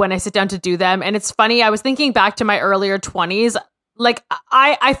when I sit down to do them. And it's funny, I was thinking back to my earlier 20s. Like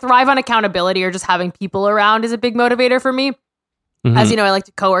I thrive on accountability, or just having people around is a big motivator for me. Mm-hmm. As you know, I like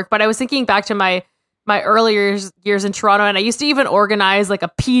to co-work, but I was thinking back to my earlier years in Toronto, and I used to even organize like a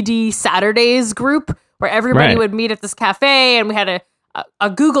PD Saturdays group where everybody would meet at this cafe, and we had a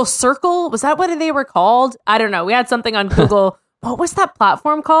Google Circle. Was that what they were called? I don't know. We had something on Google. What was that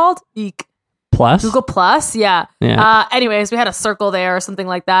platform called? Plus? Google Plus, yeah. Anyways, we had a circle there or something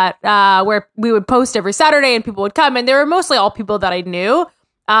like that, where we would post every Saturday and people would come, and they were mostly all people that I knew.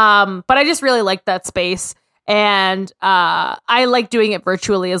 But I just really liked that space. And I like doing it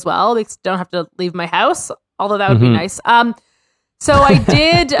virtually as well, because I don't have to leave my house, although that would be nice. So I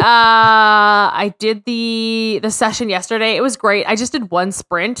did the session yesterday. It was great. I just did one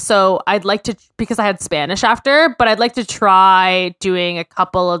sprint. So I'd like to, because I had Spanish after, but I'd like to try doing a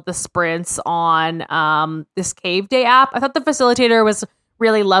couple of the sprints on this Cave Day app. I thought the facilitator was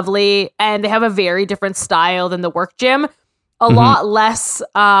really lovely, and they have a very different style than the Work Gym. A lot less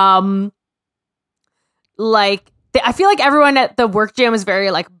I feel like everyone at the Work Gym is very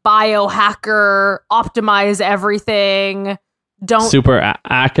like biohacker, optimize everything. Super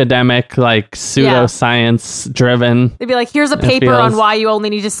academic, like pseudoscience driven. They'd be like, here's a paper on why you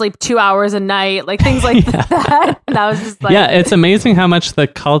only need to sleep 2 hours a night, like things like that. And I was just like, yeah, it's amazing how much the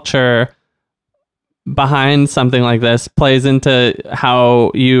culture behind something like this plays into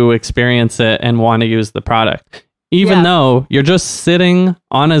how you experience it and want to use the product. Even though you're just sitting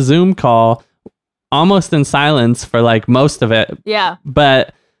on a Zoom call almost in silence for like most of it. Yeah.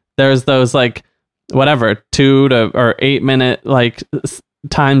 But there's those like whatever 2 or 8 minute like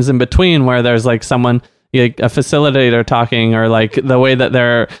times in between where there's like someone, like a facilitator talking, or like the way that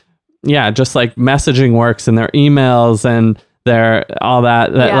they're just like messaging works and their emails and their all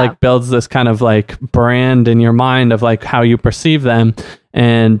that like builds this kind of like brand in your mind of like how you perceive them.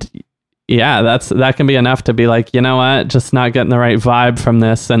 And that can be enough to be like, you know what, just not getting the right vibe from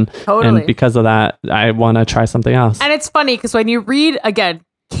this, and because of that I want to try something else. And it's funny because when you read, again,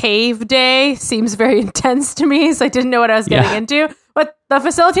 Cave Day seems very intense to me, so I didn't know what I was getting into. But the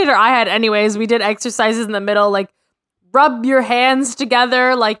facilitator I had, anyways, we did exercises in the middle, like rub your hands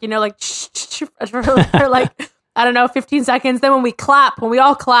together, like, you know, like for like I don't know, 15 seconds. Then when we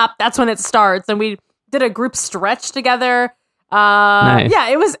all clap, that's when it starts. And we did a group stretch together. Nice. Yeah,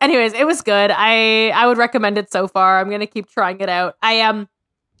 it was good. I would recommend it so far. I'm gonna keep trying it out.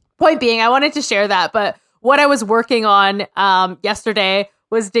 Point being, I wanted to share that, but what I was working on yesterday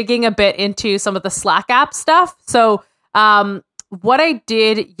was digging a bit into some of the Slack app stuff. So what I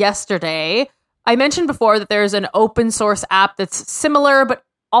did yesterday, I mentioned before that there's an open source app that's similar but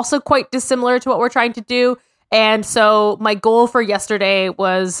also quite dissimilar to what we're trying to do. And so my goal for yesterday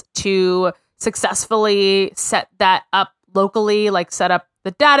was to successfully set that up locally, like set up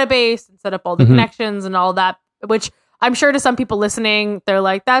the database and set up all the connections and all that, which I'm sure to some people listening, they're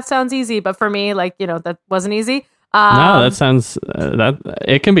like, that sounds easy. But for me, like, you know, that wasn't easy. No, that sounds, that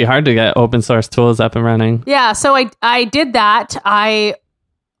it can be hard to get open source tools up and running. Yeah. So I did that.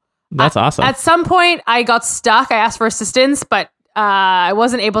 That's awesome. At some point I got stuck. I asked for assistance, but I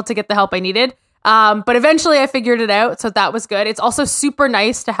wasn't able to get the help I needed. But eventually I figured it out. So that was good. It's also super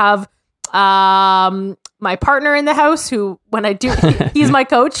nice to have my partner in the house who, when I do, he's my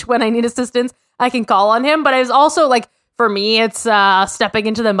coach. When I need assistance, I can call on him. But it's also like, for me, it's stepping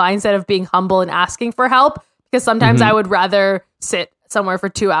into the mindset of being humble and asking for help, because sometimes I would rather sit somewhere for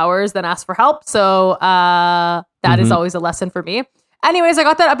 2 hours than ask for help. So that is always a lesson for me. Anyways, I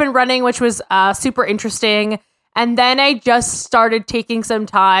got that up and running, which was super interesting. And then I just started taking some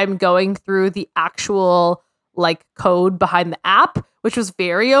time going through the actual like code behind the app, which was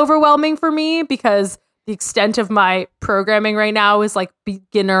very overwhelming for me because the extent of my programming right now is like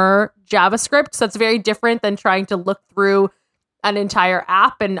beginner JavaScript. So it's very different than trying to look through an entire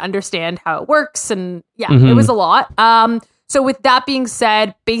app and understand how it works. And it was a lot. So with that being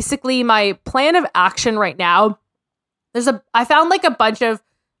said, basically my plan of action right now, I found like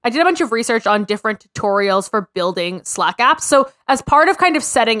I did a bunch of research on different tutorials for building Slack apps. So as part of kind of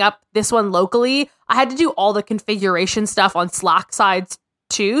setting up this one locally, I had to do all the configuration stuff on Slack sides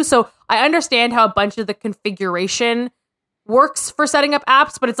too. So I understand how a bunch of the configuration works for setting up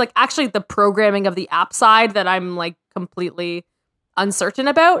apps, but it's like actually the programming of the app side that I'm like completely uncertain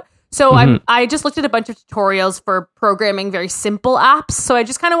about. So I just looked at a bunch of tutorials for programming very simple apps. So I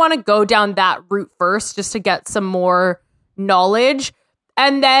just kind of want to go down that route first just to get some more knowledge.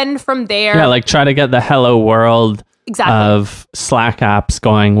 And then from there... Yeah, like try to get the hello world of Slack apps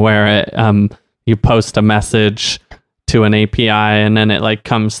going where you post a message to an API and then it like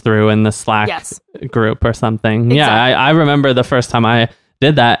comes through in the Slack group or something. Exactly. Yeah, I remember the first time I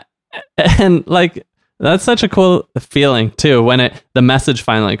did that. And like, that's such a cool feeling too when the message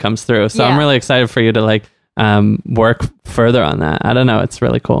finally comes through. So I'm really excited for you to like work further on that. I don't know. It's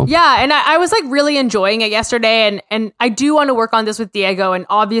really cool. Yeah. And I was like really enjoying it yesterday. And I do want to work on this with Diego. And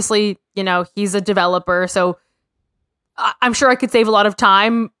obviously, you know, he's a developer. So I'm sure I could save a lot of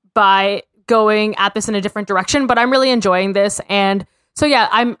time by going at this in a different direction, but I'm really enjoying this. And so, yeah,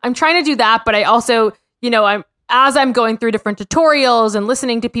 I'm trying to do that. But I also, you know, as I'm going through different tutorials and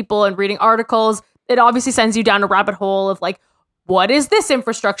listening to people and reading articles, it obviously sends you down a rabbit hole of like, what is this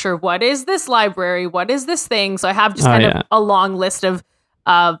infrastructure? What is this library? What is this thing? So I have just kind of a long list of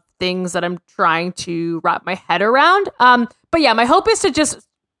things that I'm trying to wrap my head around. But yeah, my hope is to just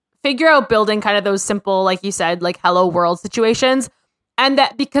figure out building kind of those simple, like you said, like hello world situations. And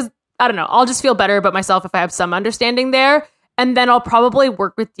that because, I don't know, I'll just feel better about myself if I have some understanding there. And then I'll probably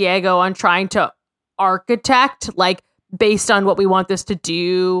work with Diego on trying to architect, like based on what we want this to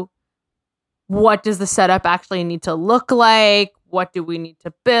do. What does the setup actually need to look like? What do we need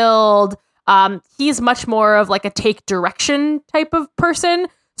to build? He's much more of like a take direction type of person.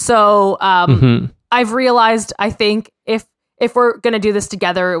 So I've realized, I think if we're going to do this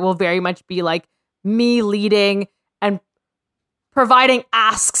together, it will very much be like me leading and providing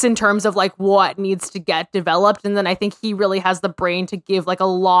asks in terms of like what needs to get developed. And then I think he really has the brain to give like a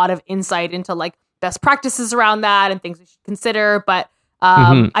lot of insight into like best practices around that and things we should consider. But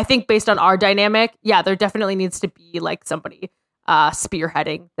I think based on our dynamic, there definitely needs to be like somebody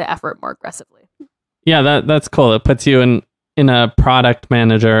spearheading the effort more aggressively. Yeah, that's cool. It puts you in a product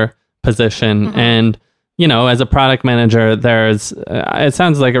manager position. And, you know, as a product manager, there's it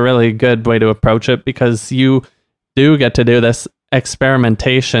sounds like a really good way to approach it because you do get to do this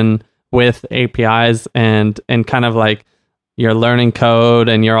experimentation with APIs and kind of like you're learning code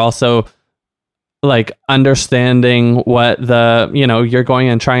and you're also like understanding what you're going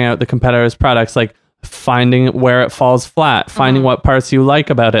and trying out the competitors' products, like finding where it falls flat, finding what parts you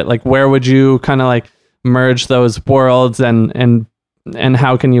like about it, like where would you kind of like merge those worlds and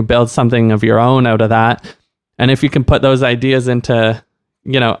how can you build something of your own out of that. And if you can put those ideas into,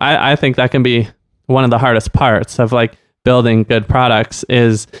 you know, I think that can be one of the hardest parts of like building good products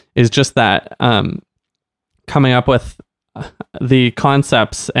is just that coming up with the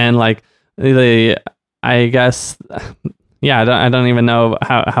concepts and like I guess, I don't even know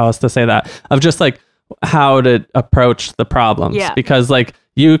how else to say that, of just like how to approach the problems. Because like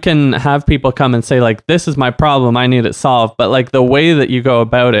you can have people come and say like, this is my problem, I need it solved. But like the way that you go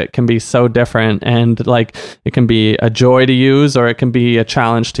about it can be so different, and like it can be a joy to use or it can be a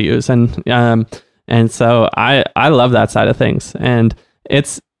challenge to use. And so I love that side of things. And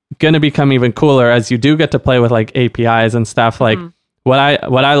it's going to become even cooler as you do get to play with like APIs and stuff. Like what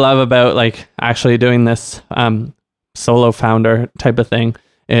I love about like actually doing this solo founder type of thing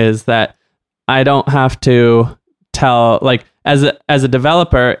is that I don't have to tell, like as a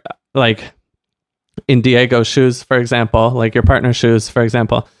developer, like in Diego's shoes, for example, like your partner's shoes, for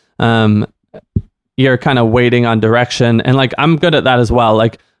example, you're kind of waiting on direction. And like, I'm good at that as well.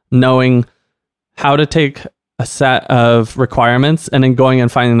 Like knowing how to take a set of requirements and then going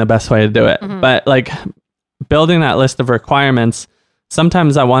and finding the best way to do it. But like building that list of requirements,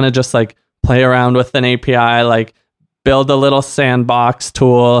 sometimes I want to just like play around with an API, like build a little sandbox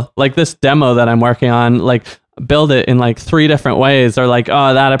tool, like this demo that I'm working on, like build it in like 3 different ways, or like,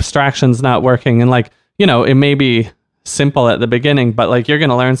 oh, that abstraction's not working. And like, you know, it may be simple at the beginning, but like you're going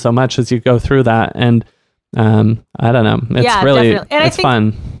to learn so much as you go through that. And I don't know. It's really, and it's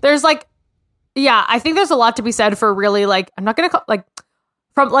fun. There's like, I think there's a lot to be said for really like, I'm not going to call like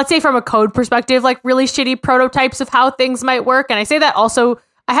let's say from a code perspective, like really shitty prototypes of how things might work. And I say that also,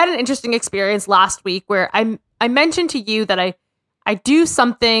 I had an interesting experience last week where I mentioned to you that I do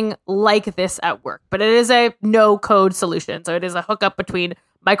something like this at work, but it is a no code solution. So it is a hookup between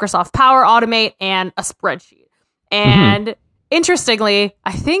Microsoft Power Automate and a spreadsheet. And interestingly,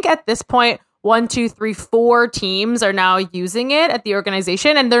 I think at this point, 1, 2, 3, 4 teams are now using it at the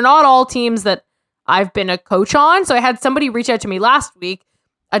organization. And they're not all teams that I've been a coach on. So I had somebody reach out to me last week,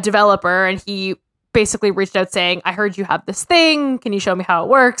 a developer, and he basically reached out saying, I heard you have this thing. Can you show me how it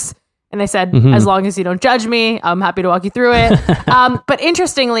works? And I said, as long as you don't judge me, I'm happy to walk you through it. But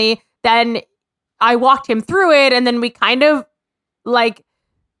interestingly, then I walked him through it, and then we kind of like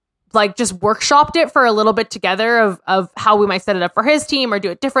just workshopped it for a little bit together of how we might set it up for his team or do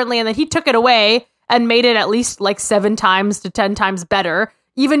it differently. And then he took it away and made it at least like 7 times to 10 times better,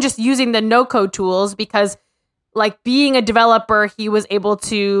 even just using the no code tools, because like being a developer, he was able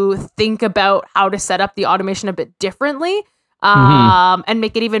to think about how to set up the automation a bit differently. And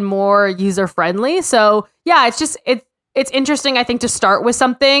make it even more user friendly. So yeah, it's interesting, I think, to start with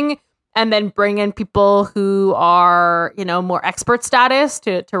something and then bring in people who are, more expert status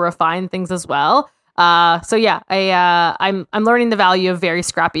to refine things as well. So yeah, I'm learning the value of very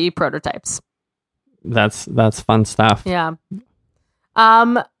scrappy prototypes. That's fun stuff. Yeah.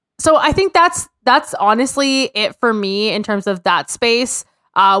 So I think that's honestly it for me in terms of that space.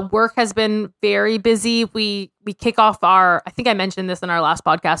 Work has been very busy. We kick off I think I mentioned this in our last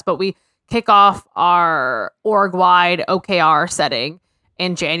podcast, but we kick off our org-wide OKR setting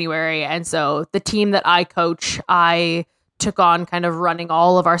in January. And so the team that I coach, I took on kind of running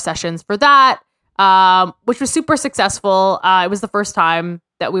all of our sessions for that, which was super successful. It was the first time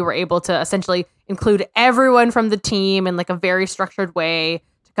that we were able to essentially include everyone from the team in like a very structured way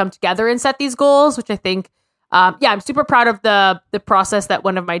to come together and set these goals, which I think I'm super proud of the process that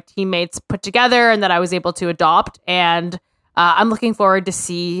one of my teammates put together and that I was able to adopt. And I'm looking forward to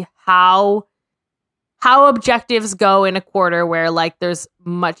see how objectives go in a quarter where like there's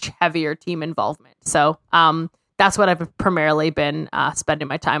much heavier team involvement. So that's what I've primarily been spending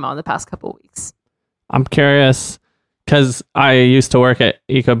my time on the past couple of weeks. I'm curious because I used to work at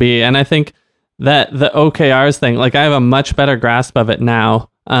Ecobee, and I think that the OKRs thing, like I have a much better grasp of it now.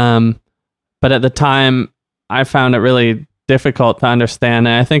 But at the time, I found it really difficult to understand.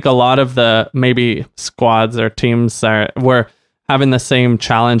 And I think a lot of the maybe squads or teams were having the same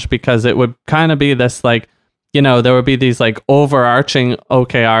challenge, because it would kind of be this like, there would be these like overarching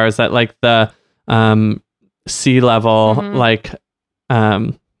OKRs at like the C-level, like,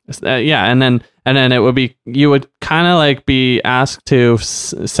 and then it would be, you would kind of like be asked to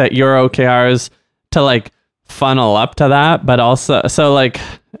set your OKRs to like funnel up to that, but also, so like,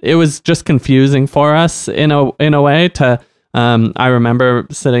 it was just confusing for us in a way to, I remember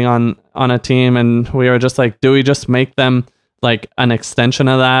sitting on a team and we were just like, do we just make them like an extension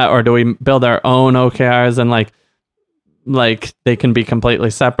of that? Or do we build our own OKRs and like they can be completely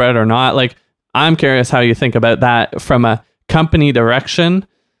separate or not? Like, I'm curious how you think about that from a company direction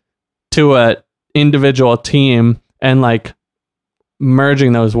to a individual team and like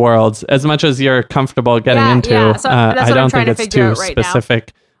merging those worlds as much as you're comfortable getting into. Yeah. So that's I don't think it's too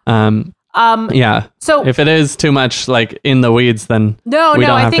specific. So if it is too much like in the weeds, then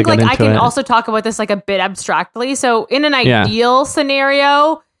I think like I can also talk about this like a bit abstractly. So in an ideal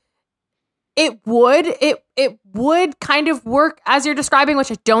scenario, it would kind of work as you're describing,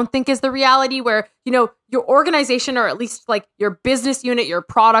 which I don't think is the reality, where your organization, or at least like your business unit, your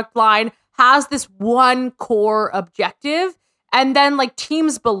product line, has this one core objective, and then like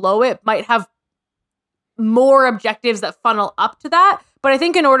teams below it might have more objectives that funnel up to that. But I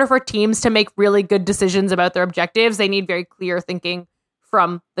think in order for teams to make really good decisions about their objectives, they need very clear thinking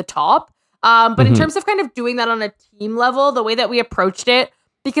from the top. But in terms of kind of doing that on a team level, the way that we approached it,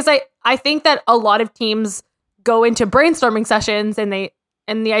 because I think that a lot of teams go into brainstorming sessions and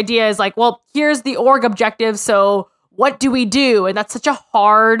the idea is like, well, here's the org objective, so what do we do? And that's such a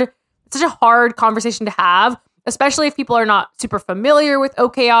hard conversation to have, especially if people are not super familiar with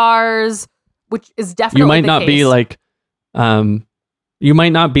OKRs, which is definitely you might not be like you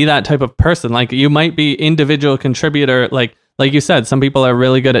might not be that type of person. Like you might be individual contributor. Like you said, some people are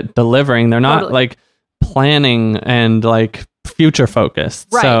really good at delivering. They're not like planning and like future focused.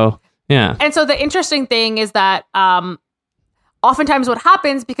 Right. So yeah. And so the interesting thing is that oftentimes what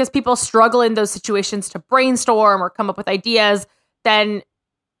happens, because people struggle in those situations to brainstorm or come up with ideas, then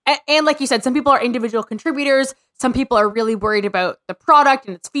and like you said, some people are individual contributors. Some people are really worried about the product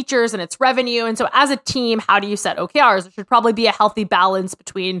and its features and its revenue. And so as a team, how do you set OKRs? There should probably be a healthy balance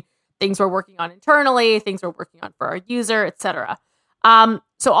between things we're working on internally, things we're working on for our user, etc.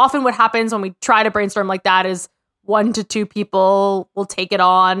 So often what happens when we try to brainstorm like that is 1 to 2 people will take it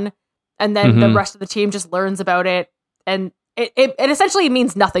on, and then the rest of the team just learns about it. And it essentially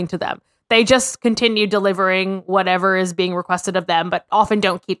means nothing to them. They just continue delivering whatever is being requested of them, but often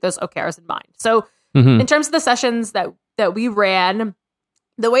don't keep those OKRs in mind. So in terms of the sessions that we ran,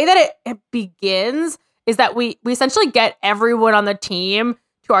 the way that it begins is that we essentially get everyone on the team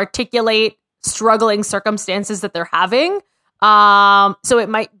to articulate struggling circumstances that they're having. So it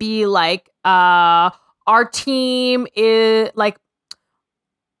might be like, our team is like,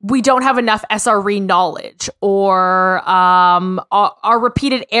 we don't have enough SRE knowledge, or our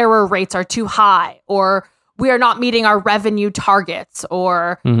repeated error rates are too high, or we are not meeting our revenue targets,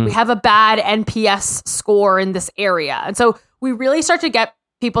 or we have a bad NPS score in this area. And so we really start to get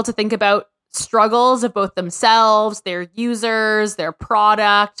people to think about struggles of both themselves, their users, their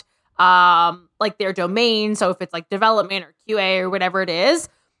product, like their domain. So if it's like development or QA or whatever it is,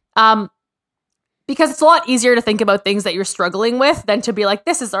 because it's a lot easier to think about things that you're struggling with than to be like,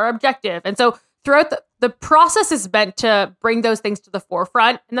 this is our objective. And so throughout the process is meant to bring those things to the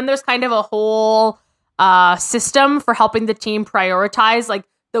forefront. And then there's kind of a whole system for helping the team prioritize like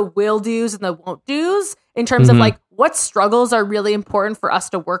the will do's and the won't do's in terms of like what struggles are really important for us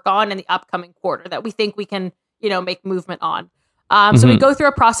to work on in the upcoming quarter that we think we can, make movement on. So we go through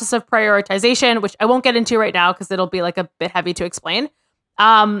a process of prioritization, which I won't get into right now because it'll be like a bit heavy to explain.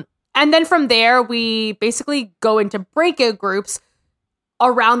 And then from there, we basically go into breakout groups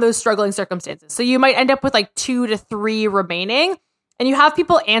around those struggling circumstances. So you might end up with like 2 to 3 remaining, and you have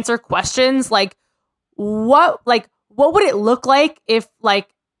people answer questions like, what would it look like if like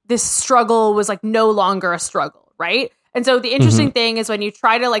this struggle was like no longer a struggle, right? And so the interesting thing is when you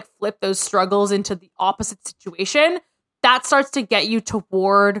try to like flip those struggles into the opposite situation, that starts to get you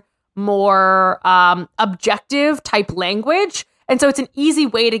toward more objective type language. And so it's an easy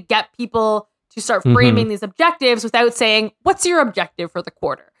way to get people to start framing these objectives without saying, what's your objective for the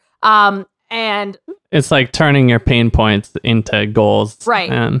quarter? And it's like turning your pain points into goals.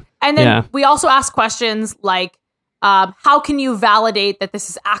 Right. And then we also ask questions like, how can you validate that this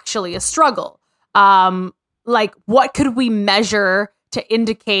is actually a struggle? Like, what could we measure to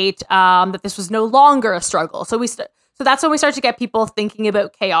indicate that this was no longer a struggle? So so that's when we start to get people thinking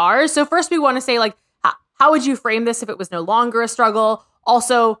about KRs. So first we want to say like, how would you frame this if it was no longer a struggle?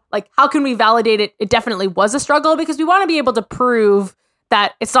 Also, like, how can we validate it? It definitely was a struggle, because we want to be able to prove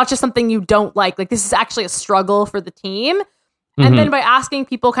that it's not just something you don't like. Like, this is actually a struggle for the team. And then by asking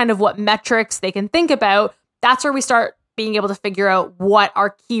people kind of what metrics they can think about, that's where we start being able to figure out what our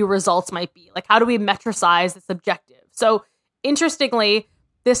key results might be. Like, how do we metricize this objective? So interestingly,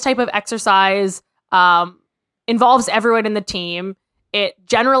 this type of exercise involves everyone in the team. It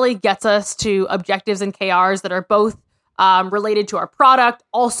generally gets us to objectives and KRs that are both related to our product,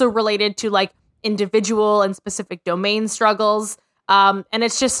 also related to like individual and specific domain struggles. And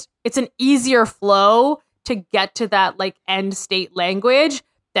it's an easier flow to get to that like end state language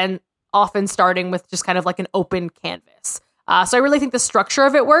than often starting with just kind of like an open canvas. So I really think the structure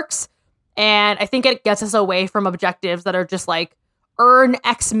of it works. And I think it gets us away from objectives that are just like earn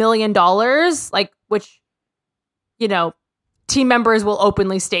X million dollars, like, which, team members will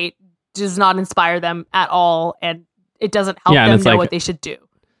openly state does not inspire them at all, and it doesn't help them know what they should do.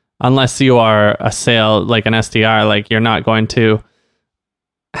 Unless you are a sale, like an SDR, like you're not going to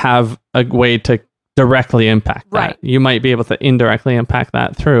have a way to directly impact that. Right. You might be able to indirectly impact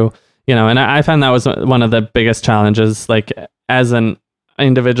that through, and I found that was one of the biggest challenges, like as an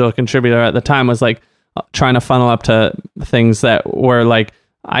individual contributor at the time, was like trying to funnel up to things that were like,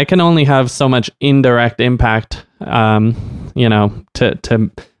 I can only have so much indirect impact, to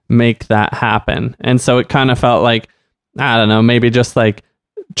make that happen. And so it kind of felt like, I don't know, maybe just like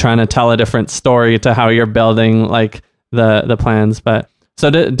trying to tell a different story to how you're building like the plans. But so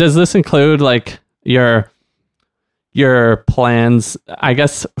does this include like your plans, I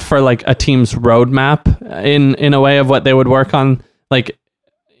guess, for like a team's roadmap in a way of what they would work on, like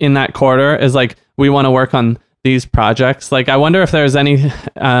in that quarter is like, we want to work on these projects. Like, I wonder if there's any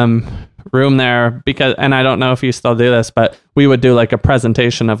room there, because, and I don't know if you still do this, but we would do like a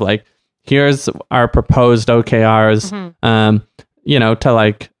presentation of like, here's our proposed OKRs, to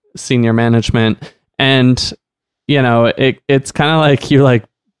like senior management. And, it's kind of like you like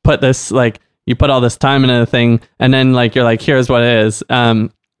put this, like you put all this time into the thing, and then like, you're like, here's what it is.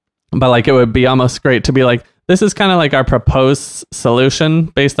 But like, it would be almost great to be like, this is kind of like our proposed solution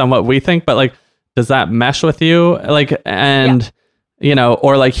based on what we think, but like, does that mesh with you? Like, and,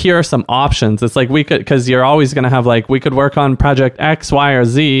 or like, here are some options. It's like, we could, because you're always going to have like, we could work on project X, Y, or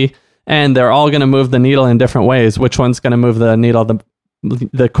Z, and they're all going to move the needle in different ways. Which one's going to move the needle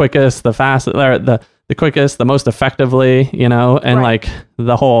the quickest, the fastest, or the quickest, the most effectively, and right. Like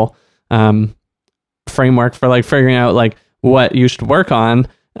the whole framework for like figuring out like what you should work on.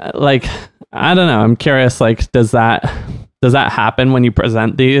 Like, I don't know. I'm curious, like, does that happen when you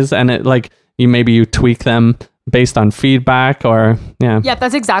present these, and it like you tweak them based on feedback, or yeah,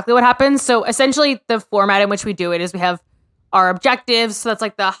 that's exactly what happens. So essentially the format in which we do it is we have our objectives. So that's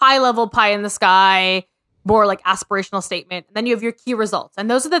like the high level pie in the sky, more like aspirational statement. And then you have your key results. And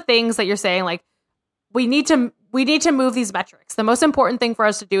those are the things that you're saying, like, we need to move these metrics. The most important thing for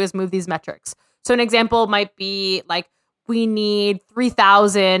us to do is move these metrics. So an example might be like, we need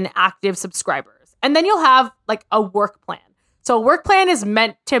 3,000 active subscribers. And then you'll have like a work plan. So a work plan is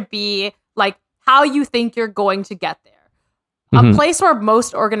meant to be like how you think you're going to get there. A place where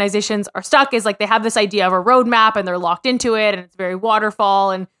most organizations are stuck is like they have this idea of a roadmap and they're locked into it and it's very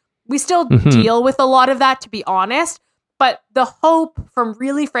waterfall. And we still deal with a lot of that, to be honest. But the hope from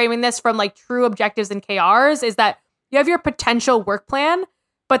really framing this from like true objectives and KRs is that you have your potential work plan,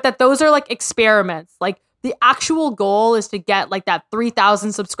 but that those are like experiments. Like the actual goal is to get like that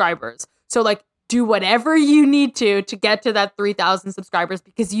 3,000 subscribers. So like do whatever you need to get to that 3,000 subscribers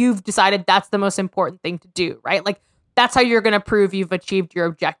because you've decided that's the most important thing to do, right? Like that's how you're going to prove you've achieved your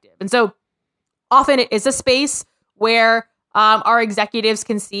objective. And so often it is a space where our executives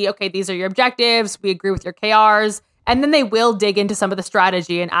can see, okay, these are your objectives. We agree with your KRs. And then they will dig into some of the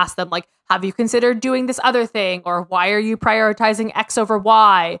strategy and ask them like, have you considered doing this other thing? Or why are you prioritizing X over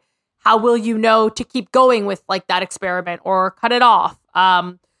Y? How will you know to keep going with like that experiment or cut it off?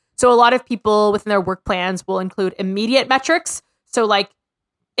 So a lot of people within their work plans will include immediate metrics. So like,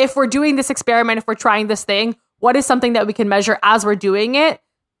 if we're doing this experiment, if we're trying this thing, what is something that we can measure as we're doing it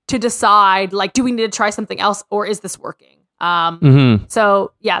to decide, like, do we need to try something else or is this working?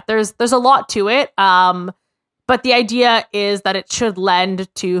 So yeah, there's a lot to it. But the idea is that it should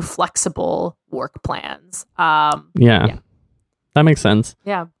lend to flexible work plans. Yeah, that makes sense.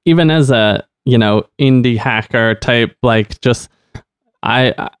 Yeah. Even as a, indie hacker type, like just,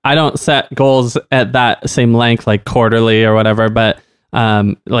 I don't set goals at that same length, like quarterly or whatever, but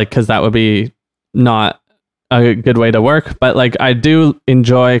like, cause that would be not a good way to work. But like, I do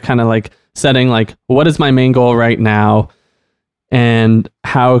enjoy kind of like setting like, what is my main goal right now? And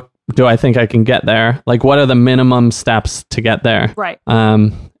how do I think I can get there? Like, what are the minimum steps to get there? Right.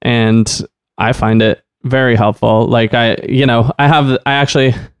 And I find it very helpful. Like I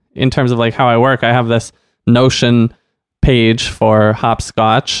actually, in terms of like how I work, I have this Notion page for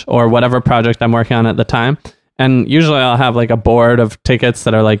Hopscotch or whatever project I'm working on at the time. And usually I'll have like a board of tickets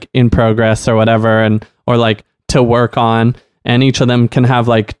that are like in progress or whatever, or like to work on. And each of them can have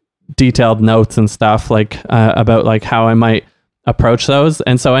like detailed notes and stuff like about like how I might approach those.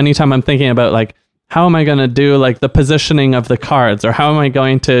 And so anytime I'm thinking about like, how am I going to do like the positioning of the cards, or how am I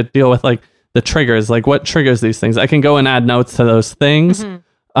going to deal with like the triggers, like what triggers these things, I can go and add notes to those things.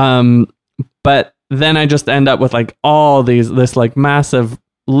 But then I just end up with like this like massive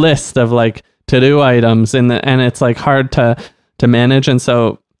list of like to-do items and it's like hard to manage. And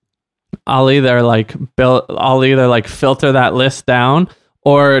so I'll either like filter that list down,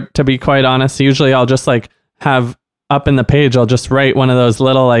 or to be quite honest, usually I'll just like have up in the page, I'll just write one of those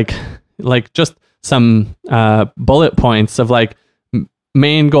little like just some bullet points of like,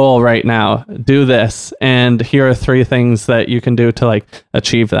 main goal right now, do this, and here are 3 things that you can do to like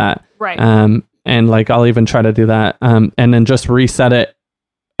achieve that. Right. And like I'll even try to do that, and then just reset it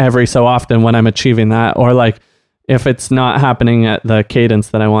every so often when I'm achieving that. Or like if it's not happening at the cadence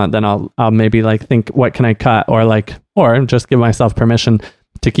that I want, then I'll maybe like think, what can I cut, or just give myself permission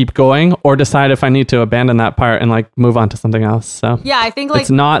to keep going, or decide if I need to abandon that part and like move on to something else. So yeah, I think like it's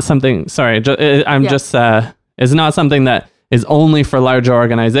not something. Sorry, it's not something that is only for larger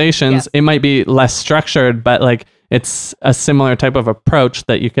organizations. Yes. It might be less structured, but like it's a similar type of approach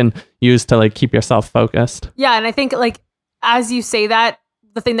that you can use to like keep yourself focused. Yeah, and I think like as you say that,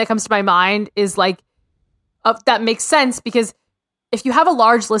 the thing that comes to my mind is like that makes sense, because if you have a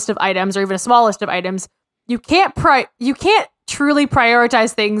large list of items or even a small list of items, you can't truly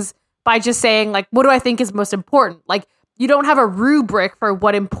prioritize things by just saying like, what do I think is most important? Like you don't have a rubric for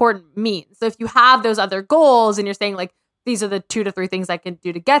what important means. So if you have those other goals and you're saying like, these are the 2 to 3 things I can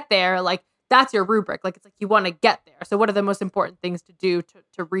do to get there, like that's your rubric. Like it's like you want to get there. So what are the most important things to do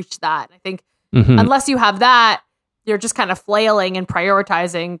to reach that? And I think unless you have that, you're just kind of flailing and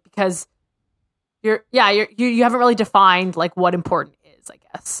prioritizing because you haven't really defined like what important is, I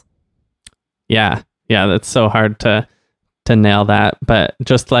guess. Yeah, that's so hard to nail that, but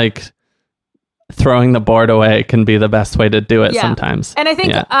just like throwing the board away can be the best way to do it sometimes. And I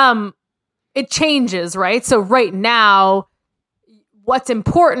think it changes, right? So right now what's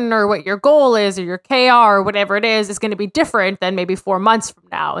important or what your goal is or your KR or whatever it is going to be different than maybe 4 months from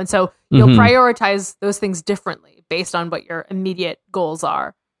now. And so you'll prioritize those things differently based on what your immediate goals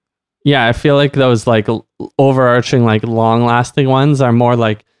are. Yeah, I feel like those like overarching, like long lasting ones are more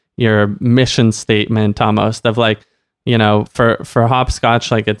like your mission statement almost of like, you know, for Hopscotch,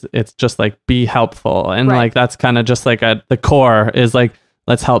 like it's just like be helpful. And like that's kind of just like the core is like,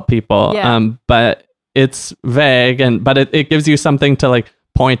 let's help people. Yeah. But it's vague but it gives you something to like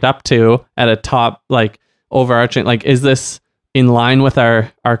point up to at a top, like overarching, like, is this in line with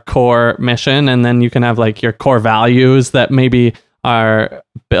our core mission? And then you can have like your core values that maybe are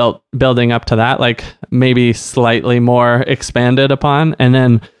building up to that, like maybe slightly more expanded upon. And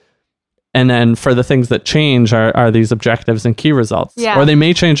then for the things that change are these objectives and key results. Yeah. Or they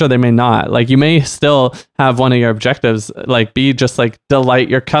may change or they may not. Like you may still have one of your objectives like be just like delight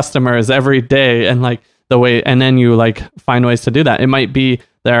your customers every day and like the way, and then you like find ways to do that. It might be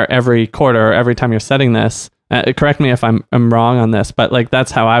there every quarter or every time you're setting this. Correct me if I'm wrong on this, but like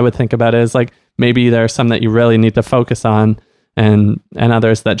that's how I would think about it, is like maybe there's some that you really need to focus on and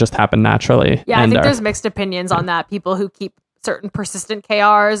others that just happen naturally. Yeah, I think there's mixed opinions on that. People who keep certain persistent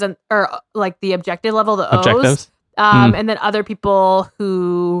KRs or like the objective level, the O's. And then other people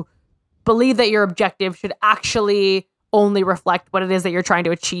who believe that your objective should actually only reflect what it is that you're trying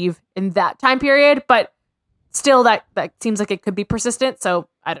to achieve in that time period. But still that seems like it could be persistent. So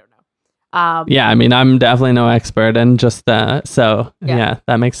I don't know. Yeah, I mean, I'm definitely no expert and just so yeah,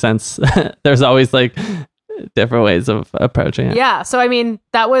 that makes sense. There's always like different ways of approaching it. Yeah. So, I mean,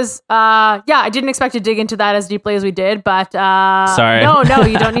 that was, I didn't expect to dig into that as deeply as we did, but, sorry. No,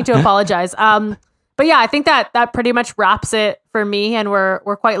 you don't need to apologize. But yeah, I think that pretty much wraps it for me, and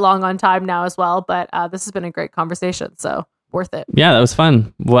we're quite long on time now as well, but, this has been a great conversation. So worth it. Yeah, that was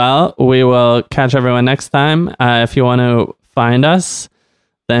fun. Well, we will catch everyone next time. If you want to find us,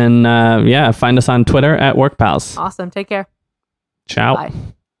 then, find us on Twitter at WorkPals. Awesome. Take care. Ciao. Bye.